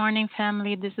 Good morning,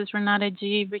 family. This is Renata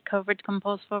G., recovered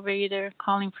compulsive overeater,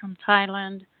 calling from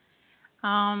Thailand.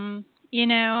 I'm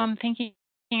thinking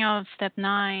of step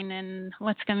 9, and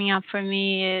what's coming up for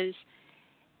me is,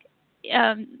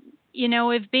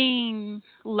 we've been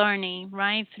learning,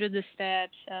 right, through the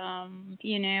steps.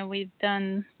 We've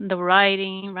done the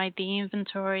writing, the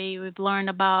inventory. We've learned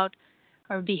about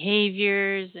our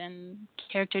behaviors and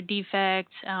character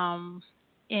defects.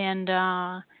 And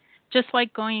just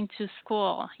like going to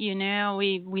school,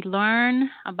 we learn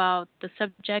about the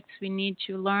subjects we need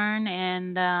to learn,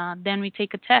 and then we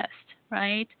take a test,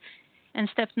 right? And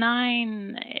step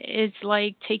 9 is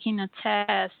like taking a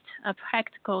test, a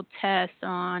practical test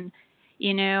on,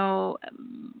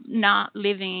 not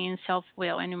living in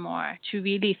self-will anymore, to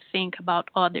really think about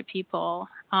other people,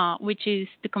 which is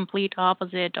the complete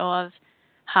opposite of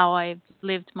how I've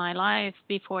lived my life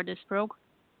before this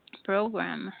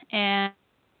program. And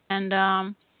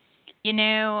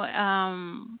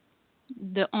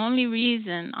the only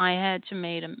reason I had to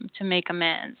make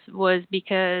amends was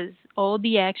because all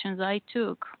the actions I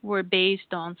took were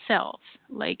based on self.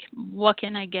 Like, what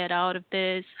can I get out of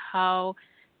this? How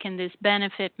can this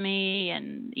benefit me?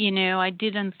 And, I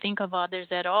didn't think of others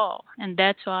at all. And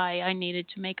that's why I needed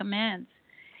to make amends.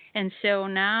 And so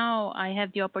now I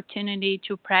have the opportunity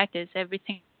to practice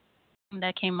everything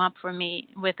that came up for me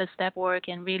with the step work,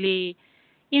 and really,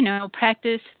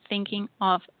 practice thinking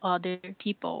of other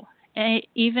people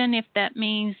even if that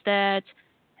means that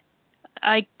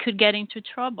I could get into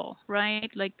trouble, right?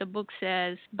 Like the book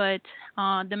says. But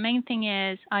the main thing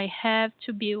is I have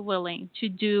to be willing to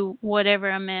do whatever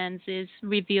amends is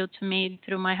revealed to me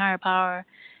through my higher power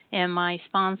and my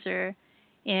sponsor.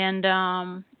 And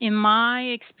in my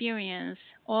experience,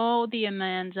 all the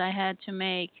amends I had to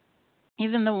make,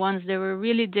 even the ones that were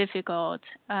really difficult,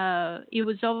 it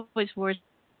was always worth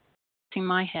in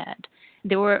my head.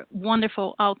 There were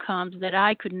wonderful outcomes that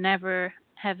I could never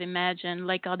have imagined,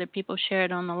 like other people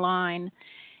shared on the line.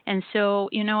 And so,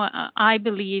 I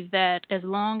believe that as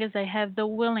long as I have the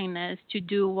willingness to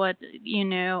do what,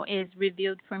 is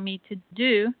revealed for me to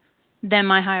do, then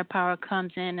my higher power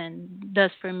comes in and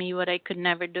does for me what I could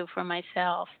never do for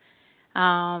myself.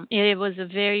 It was a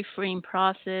very freeing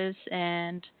process,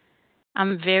 and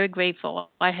I'm very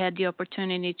grateful I had the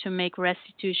opportunity to make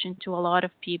restitution to a lot of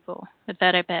people. With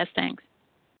that, I pass. Thanks.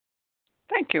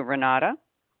 Thank you, Renata.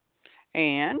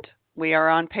 And we are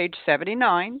on page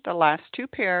 79, the last two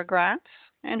paragraphs.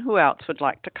 And who else would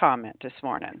like to comment this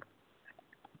morning?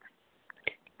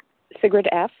 Sigrid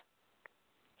F.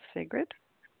 Sigrid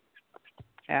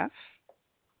F.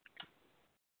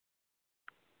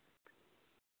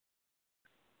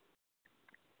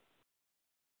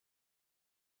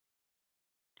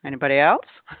 Anybody else?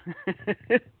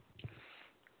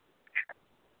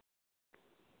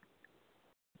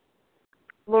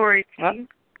 Lori P.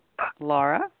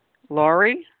 Lori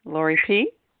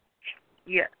P.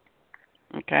 Yes.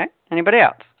 Okay. Anybody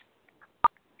else?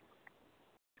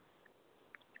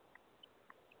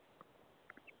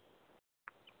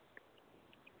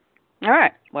 All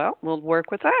right. Well, we'll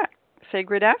work with that.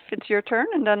 Sigrid F., it's your turn,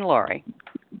 and then Lori.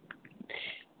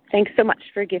 Thanks so much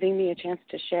for giving me a chance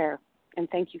to share, and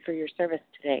thank you for your service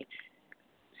today.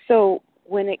 So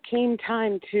when it came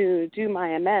time to do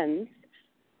my amends,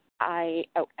 I'm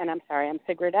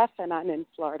Sigrid F., and I'm in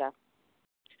Florida.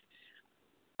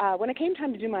 When it came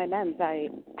time to do my amends,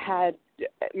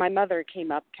 my mother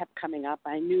kept coming up.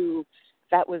 I knew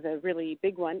that was a really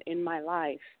big one in my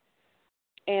life.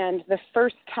 And the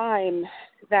first time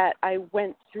that I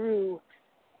went through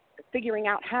figuring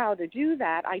out how to do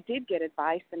that, I did get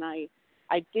advice and I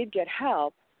did get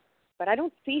help, but I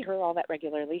don't see her all that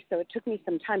regularly, so it took me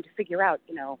some time to figure out,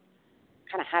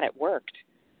 kind of how it worked.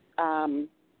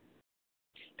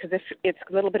 Because it's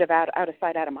a little bit of out of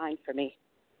sight, out of mind for me.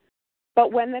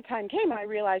 But when the time came, I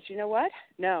realized, you know what?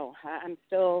 No, I'm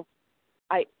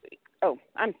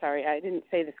sorry, I didn't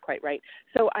say this quite right.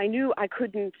 So I knew I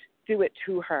couldn't do it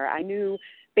to her. I knew,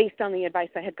 based on the advice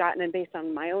I had gotten and based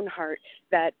on my own heart,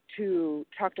 that to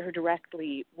talk to her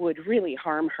directly would really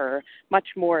harm her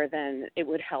much more than it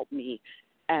would help me.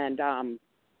 And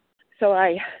so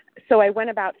I went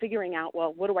about figuring out,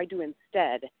 well, what do I do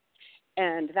instead?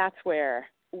 And that's where,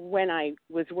 when I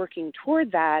was working toward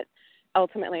that,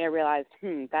 ultimately I realized,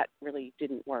 that really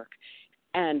didn't work.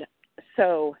 And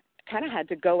so kind of had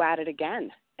to go at it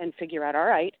again and figure out, all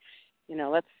right,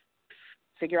 let's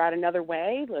figure out another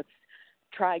way. Let's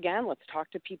try again. Let's talk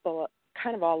to people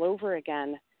kind of all over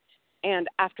again. And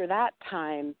after that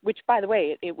time, which, by the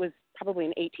way, it was probably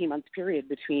an 18-month period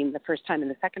between the first time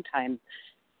and the second time.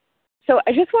 So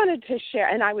I just wanted to share,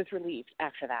 and I was relieved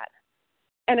after that.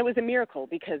 And it was a miracle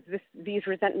because these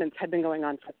resentments had been going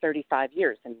on for 35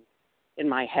 years in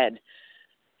my head.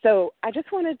 So I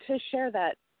just wanted to share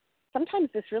that sometimes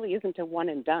this really isn't a one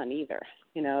and done either.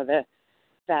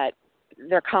 That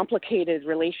they're complicated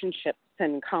relationships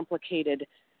and complicated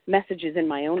messages in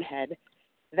my own head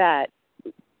that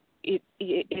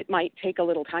it might take a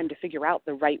little time to figure out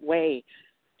the right way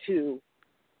to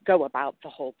go about the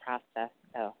whole process.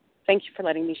 So thank you for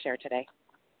letting me share today.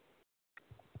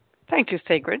 Thank you,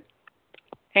 Sigrid.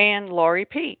 And Lori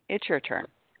P., it's your turn.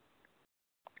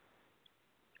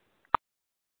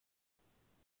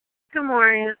 Good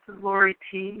morning. This is Lori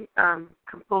T.,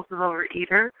 compulsive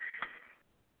overeater.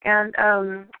 And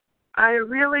I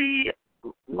really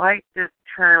like this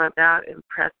term about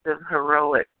impressive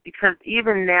heroic, because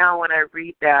even now when I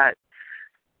read that,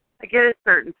 I get a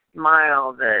certain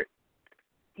smile that,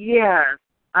 yes,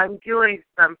 I'm doing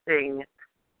something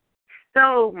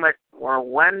so much more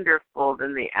wonderful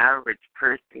than the average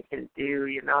person can do.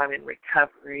 I'm in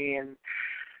recovery and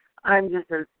I'm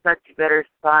just in such a better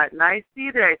spot. And I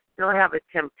see that I still have a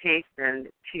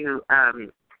temptation to, I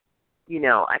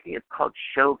think it's called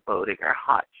showboating or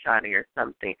hot-shotting or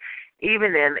something.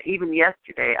 Even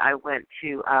yesterday, I went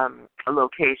to a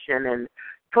location and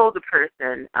told the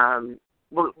person,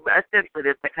 essentially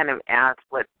this, I kind of asked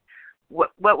what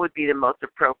would be the most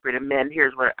appropriate amend.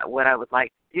 Here's what I would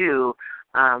like to do.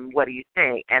 what do you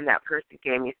think? And that person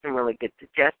gave me some really good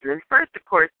suggestions. First, of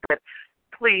course, said,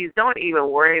 please don't even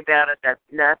worry about it. That's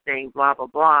nothing, blah, blah,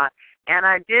 blah. And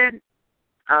I did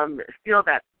feel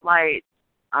that slight,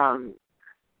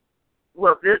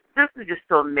 well, this is just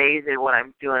so amazing what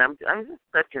I'm doing. I'm just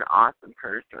such an awesome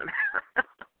person,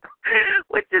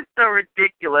 which is so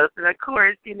ridiculous. And, of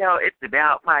course, it's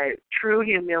about my true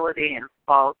humility and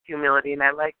false humility. And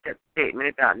I like that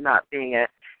statement about not being a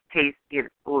hasty and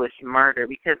foolish martyr,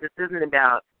 because this isn't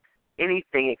about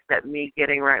anything except me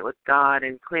getting right with God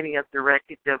and cleaning up the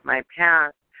wreckage of my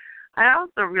past. I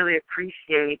also really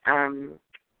appreciate in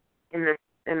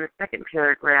the second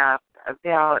paragraph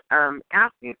about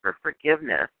asking for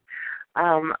forgiveness.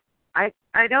 I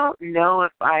don't know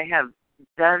if I have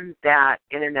done that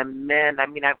in an amend. I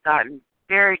mean, I've gotten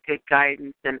very good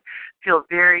guidance and feel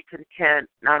very content,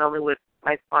 not only with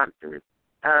my sponsor's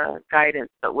guidance,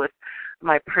 but with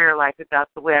my prayer life about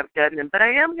the way I've done them. But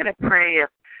I am going to pray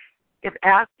if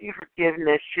asking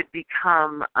forgiveness should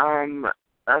become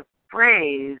a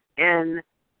phrase in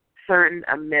certain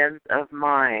amends of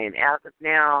mine. As of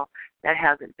now, that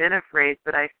hasn't been a phrase,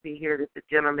 but I see here that the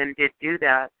gentleman did do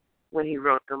that when he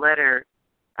wrote the letter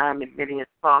admitting his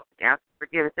fault and asking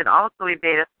forgiveness. And also he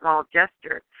made a small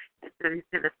gesture. So he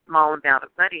sent a small amount of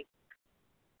money.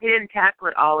 He didn't tackle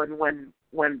it all in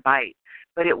one bite,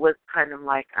 but it was kind of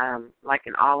like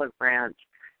an olive branch.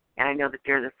 And I know that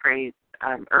there's a phrase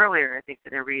earlier, I think,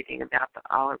 in a reading about the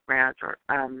olive branch or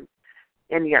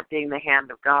ending up being the hand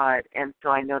of God. And so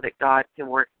I know that God can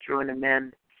work through and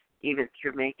amend even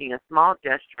through making a small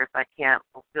gesture if I can't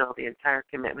fulfill the entire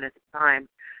commitment at the time.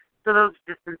 So those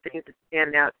are just some things that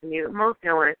stand out to me. But mostly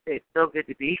I want to say it's so good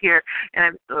to be here, and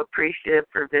I'm so appreciative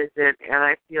for visit, and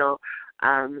I feel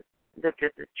that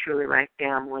this is truly my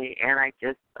family, and I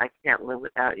can't live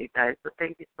without you guys. So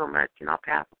thank you so much, and I'll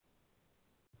pass.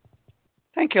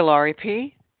 Thank you, Laurie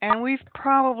P. And we've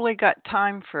probably got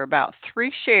time for about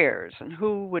 3 shares. And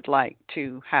who would like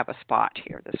to have a spot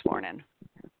here this morning?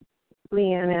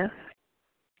 Leanne S.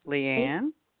 Leanne?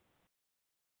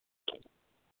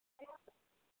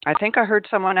 I think I heard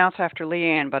someone else after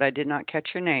Leanne, but I did not catch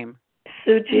your name.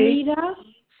 Sue G. Anita?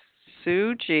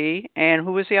 Sue G. And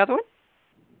who was the other one?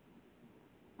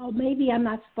 Oh, maybe I'm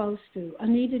not supposed to.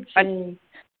 Anita J.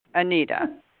 Anita.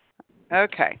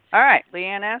 Okay. All right.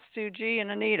 Leanne S., Sue G.,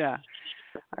 and Anita.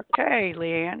 Okay,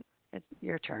 Leanne, it's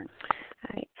your turn.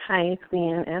 Hi, it's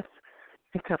Leanne S.,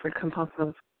 recovered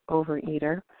compulsive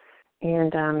overeater.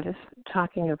 And just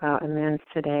talking about amends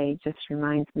today just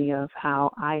reminds me of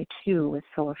how I, too, was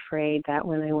so afraid that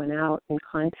when I went out and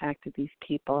contacted these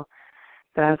people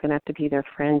that I was going to have to be their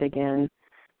friend again,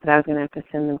 that I was going to have to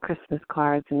send them Christmas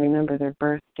cards and remember their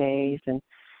birthdays and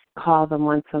call them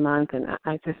once a month. And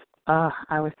I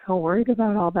was so worried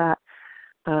about all that.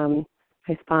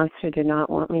 My sponsor did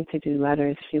not want me to do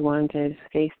letters. She wanted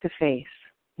face-to-face,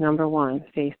 number one,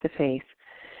 face-to-face.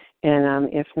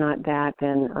 And if not that,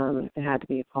 then it had to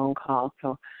be a phone call.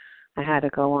 So I had to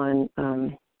go on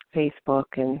Facebook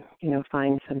and,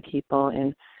 find some people.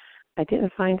 And I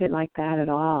didn't find it like that at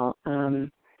all.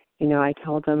 I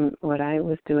told them what I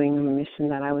was doing on the mission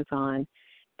that I was on.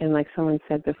 And like someone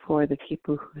said before, the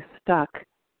people who stuck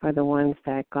are the ones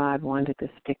that God wanted to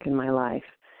stick in my life.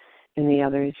 And the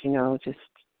others, just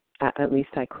at least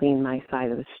I cleaned my side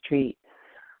of the street.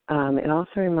 It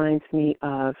also reminds me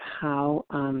of how,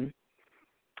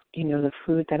 the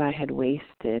food that I had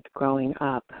wasted growing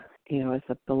up, as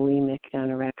a bulimic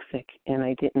anorexic, and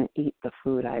I didn't eat the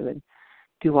food. I would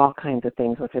do all kinds of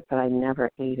things with it, but I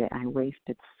never ate it. I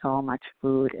wasted so much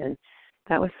food, and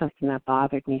that was something that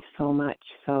bothered me so much.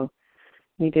 So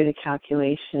we did a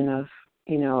calculation of,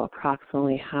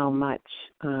 approximately how much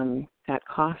that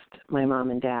cost my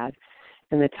mom and dad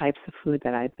and the types of food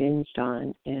that I binged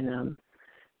on. And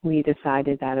we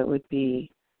decided that it would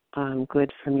be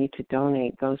good for me to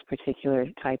donate those particular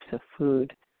types of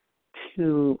food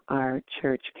to our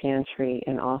church pantry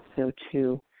and also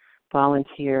to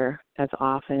volunteer as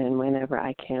often and whenever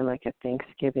I can, like at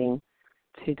Thanksgiving,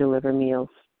 to deliver meals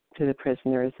to the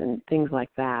prisoners and things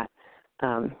like that.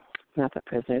 Not the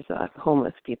prisoners,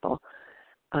 homeless people.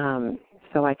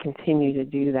 So I continue to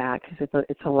do that because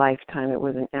it's a lifetime. It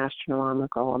was an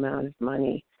astronomical amount of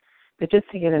money. But just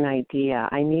to get an idea,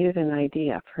 I needed an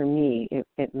idea. For me,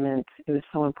 it meant it was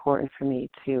so important for me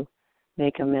to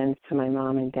make amends to my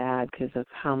mom and dad because of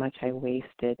how much I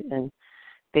wasted. And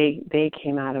they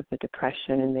came out of the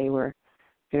depression and they were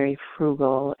very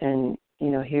frugal. And,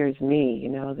 here's me,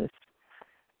 this,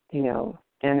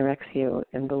 anorexia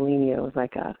and bulimia was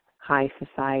like a high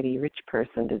society rich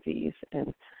person disease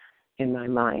and in my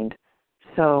mind.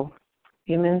 So,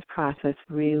 the amends process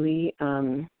really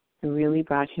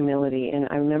brought humility. And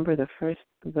I remember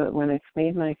when I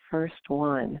made my first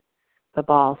one, the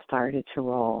ball started to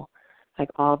roll. Like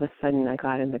all of a sudden I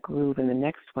got in the groove, and the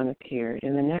next one appeared,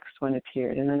 and the next one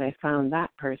appeared, and then I found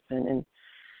that person, and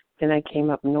then I came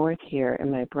up north here,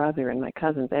 and my brother and my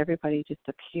cousins, everybody just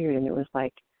appeared, and it was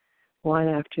like one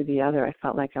after the other. I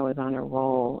felt like I was on a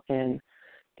roll, and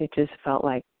it just felt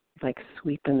like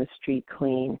sweeping the street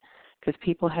clean, because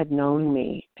people had known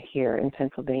me here in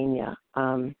Pennsylvania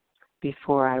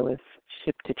before I was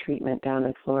shipped to treatment down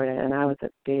in Florida, and I was a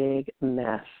big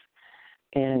mess.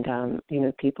 And,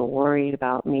 people worried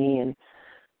about me, and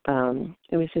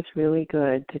it was just really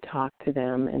good to talk to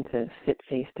them and to sit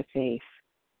face to face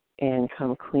and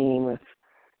come clean with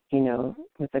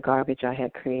the garbage I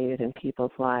had created in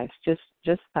people's lives, just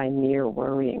by mere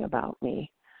worrying about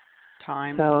me.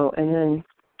 Time. So, and then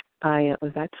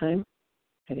was that time?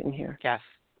 I didn't hear. Yes.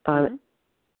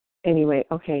 Anyway,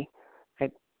 okay.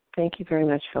 Thank you very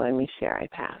much for letting me share. I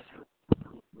pass.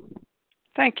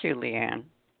 Thank you, Leanne.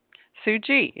 Sue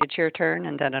G., it's your turn,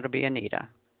 and then it'll be Anita.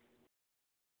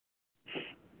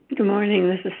 Good morning.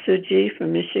 This is Sue G.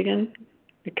 from Michigan,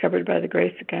 recovered by the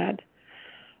grace of God.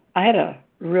 I had a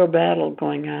real battle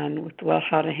going on with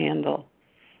how to handle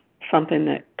something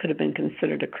that could have been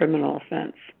considered a criminal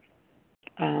offense.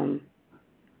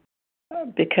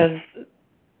 Because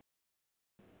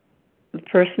the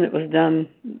person it was done,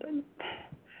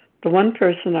 the one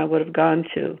person I would have gone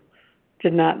to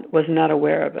was not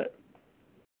aware of it.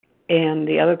 And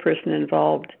the other person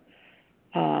involved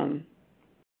probably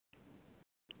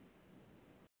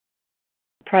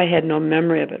had no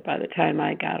memory of it by the time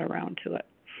I got around to it,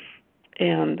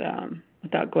 and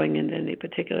without going into any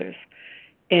particulars.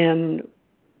 And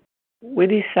we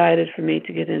decided for me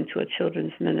to get into a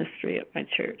children's ministry at my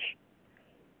church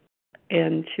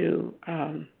and to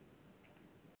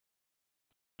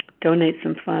donate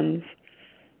some funds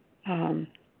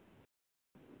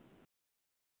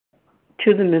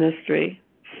to the ministry.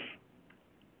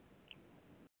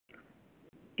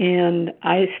 And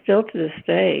I still, to this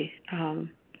day,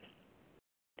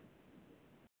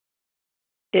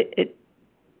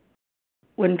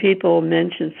 when people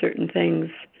mention certain things,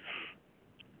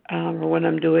 or when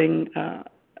I'm doing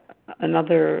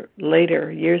another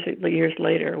later, years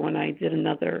later, when I did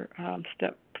another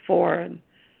step 4 and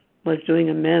was doing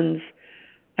amends,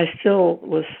 I still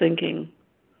was thinking,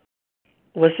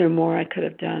 was there more I could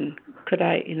have done? Could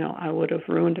I, I would have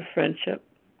ruined a friendship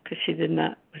because she was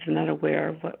not aware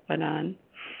of what went on.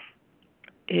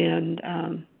 And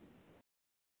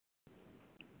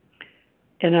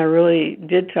I really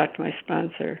did talk to my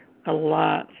sponsor a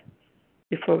lot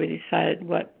before we decided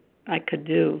what I could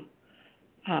do.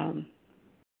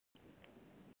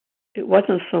 It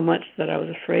wasn't so much that I was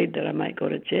afraid that I might go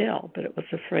to jail, but I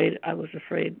was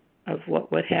afraid of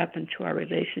what would happen to our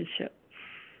relationship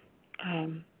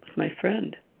with my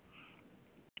friend.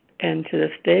 And to this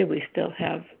day, we still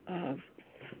have a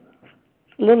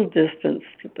little distance,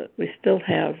 but we still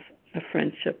have a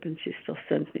friendship, and she still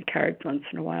sends me cards once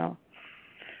in a while.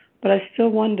 But I still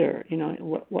wonder,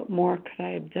 what more could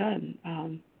I have done?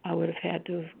 I would have had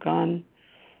to have gone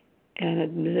and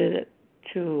admitted it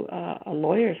to a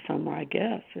lawyer somewhere, I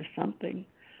guess, or something.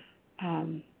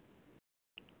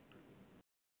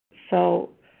 So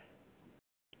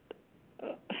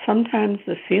sometimes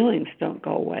the feelings don't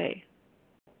go away.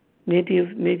 Maybe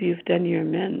you've done your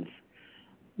amends,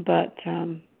 but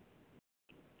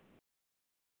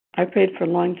I prayed for a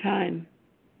long time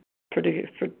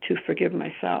to forgive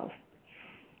myself.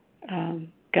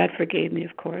 God forgave me,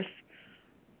 of course,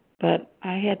 but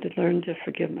I had to learn to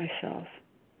forgive myself.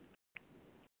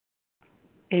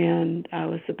 And I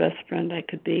was the best friend I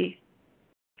could be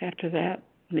after that,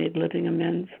 made living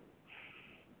amends.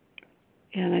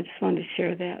 And I just wanted to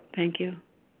share that. Thank you.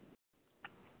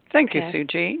 Thank you, Sue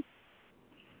G.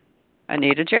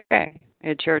 Anita J.,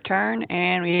 it's your turn,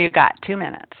 and you got 2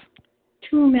 minutes.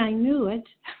 I knew it.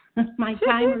 My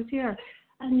timer's here.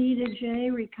 Anita J.,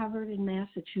 recovered in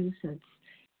Massachusetts.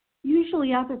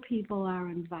 Usually other people are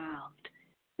involved.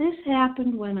 This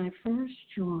happened when I first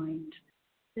joined.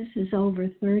 This is over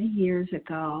 30 years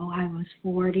ago. I was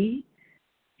 40,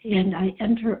 and I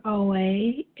enter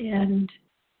OA and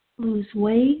lose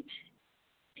weight,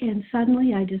 and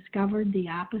suddenly I discovered the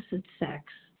opposite sex.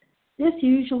 This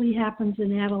usually happens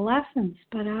in adolescence,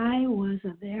 but I was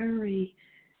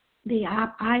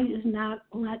I did not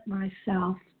let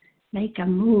myself make a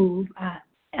move,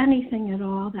 anything at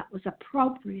all that was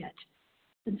appropriate.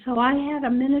 And so I had a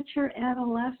miniature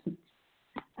adolescence.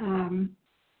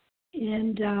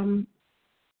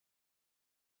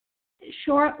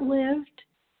 Short-lived,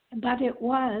 but it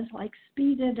was like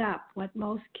speeded up what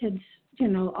most kids,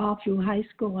 all through high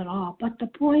school and all. But the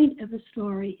point of the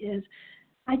story is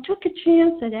I took a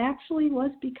chance that actually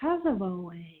was because of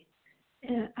OA.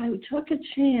 I took a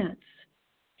chance.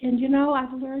 And,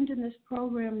 I've learned in this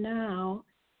program now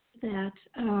that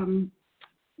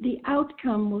the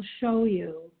outcome will show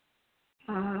you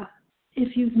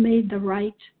if you've made the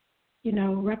right,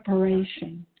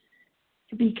 reparation.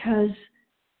 Because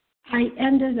I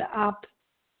ended up,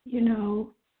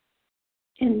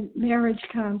 in marriage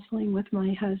counseling with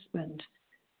my husband.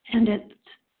 And it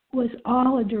was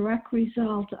all a direct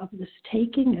result of this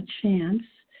taking a chance,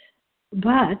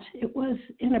 but it was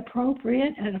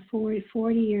inappropriate at a 40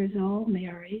 years old,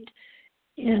 married.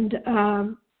 And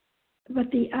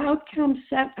but the outcome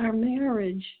set our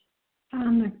marriage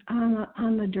on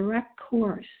the direct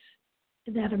course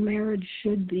that a marriage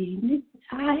should be.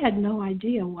 I had no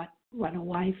idea what a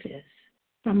wife is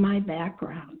from my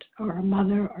background, or a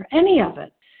mother, or any of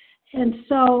it. And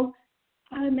so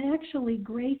I'm actually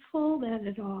grateful that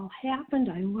it all happened.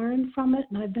 I learned from it,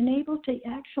 and I've been able to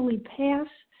actually pass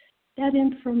that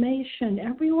information.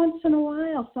 Every once in a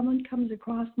while, someone comes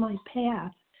across my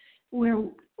path where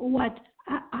what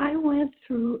I went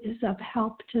through is of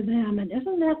help to them. And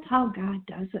isn't that how God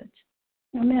does it?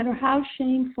 No matter how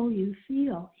shameful you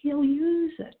feel, He'll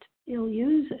use it. He'll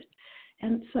use it.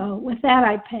 And so with that,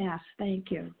 I pass. Thank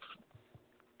you.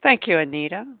 Thank you,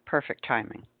 Anita. Perfect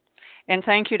timing. And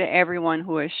thank you to everyone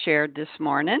who has shared this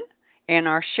morning. And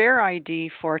our share ID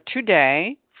for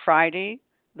today, Friday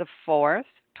the 4th,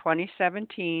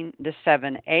 2017, the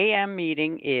 7 a.m.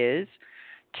 meeting is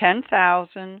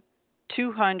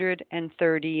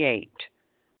 10,238.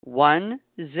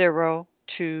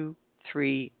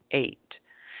 10238.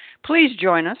 Please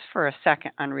join us for a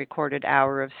second unrecorded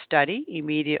hour of study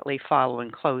immediately following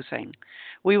closing.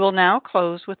 We will now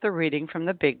close with the reading from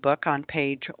the Big Book on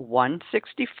page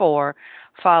 164,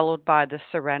 followed by the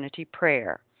Serenity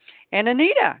Prayer. And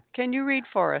Anita, can you read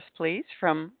for us, please,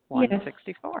 from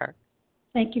 164? Yes.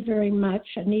 Thank you very much.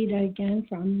 Anita again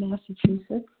from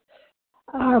Massachusetts.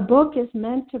 Our book is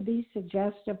meant to be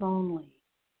suggestive only.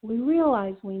 We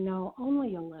realize we know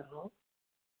only a little.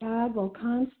 God will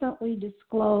constantly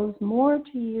disclose more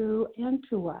to you and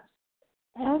to us.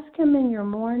 Ask Him in your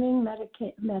morning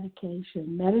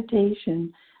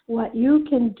meditation what you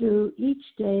can do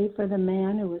each day for the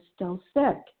man who is still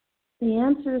sick. The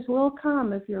answers will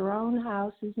come if your own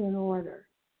house is in order.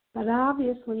 But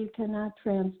obviously you cannot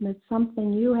transmit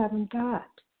something you haven't got.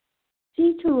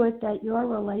 See to it that your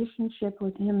relationship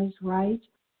with Him is right,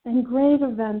 and great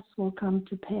events will come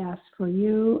to pass for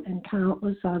you and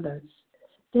countless others.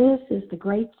 This is the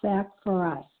great fact for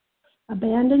us.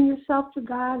 Abandon yourself to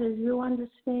God as you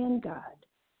understand God.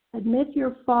 Admit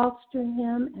your faults to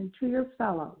Him and to your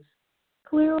fellows.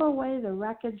 Clear away the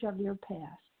wreckage of your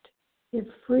past. Give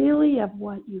freely of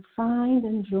what you find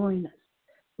and join us.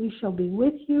 We shall be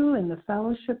with you in the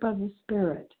fellowship of the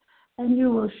Spirit, and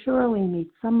you will surely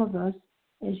meet some of us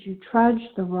as you trudge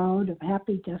the road of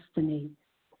happy destiny.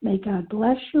 May God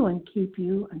bless you and keep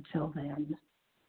you until then.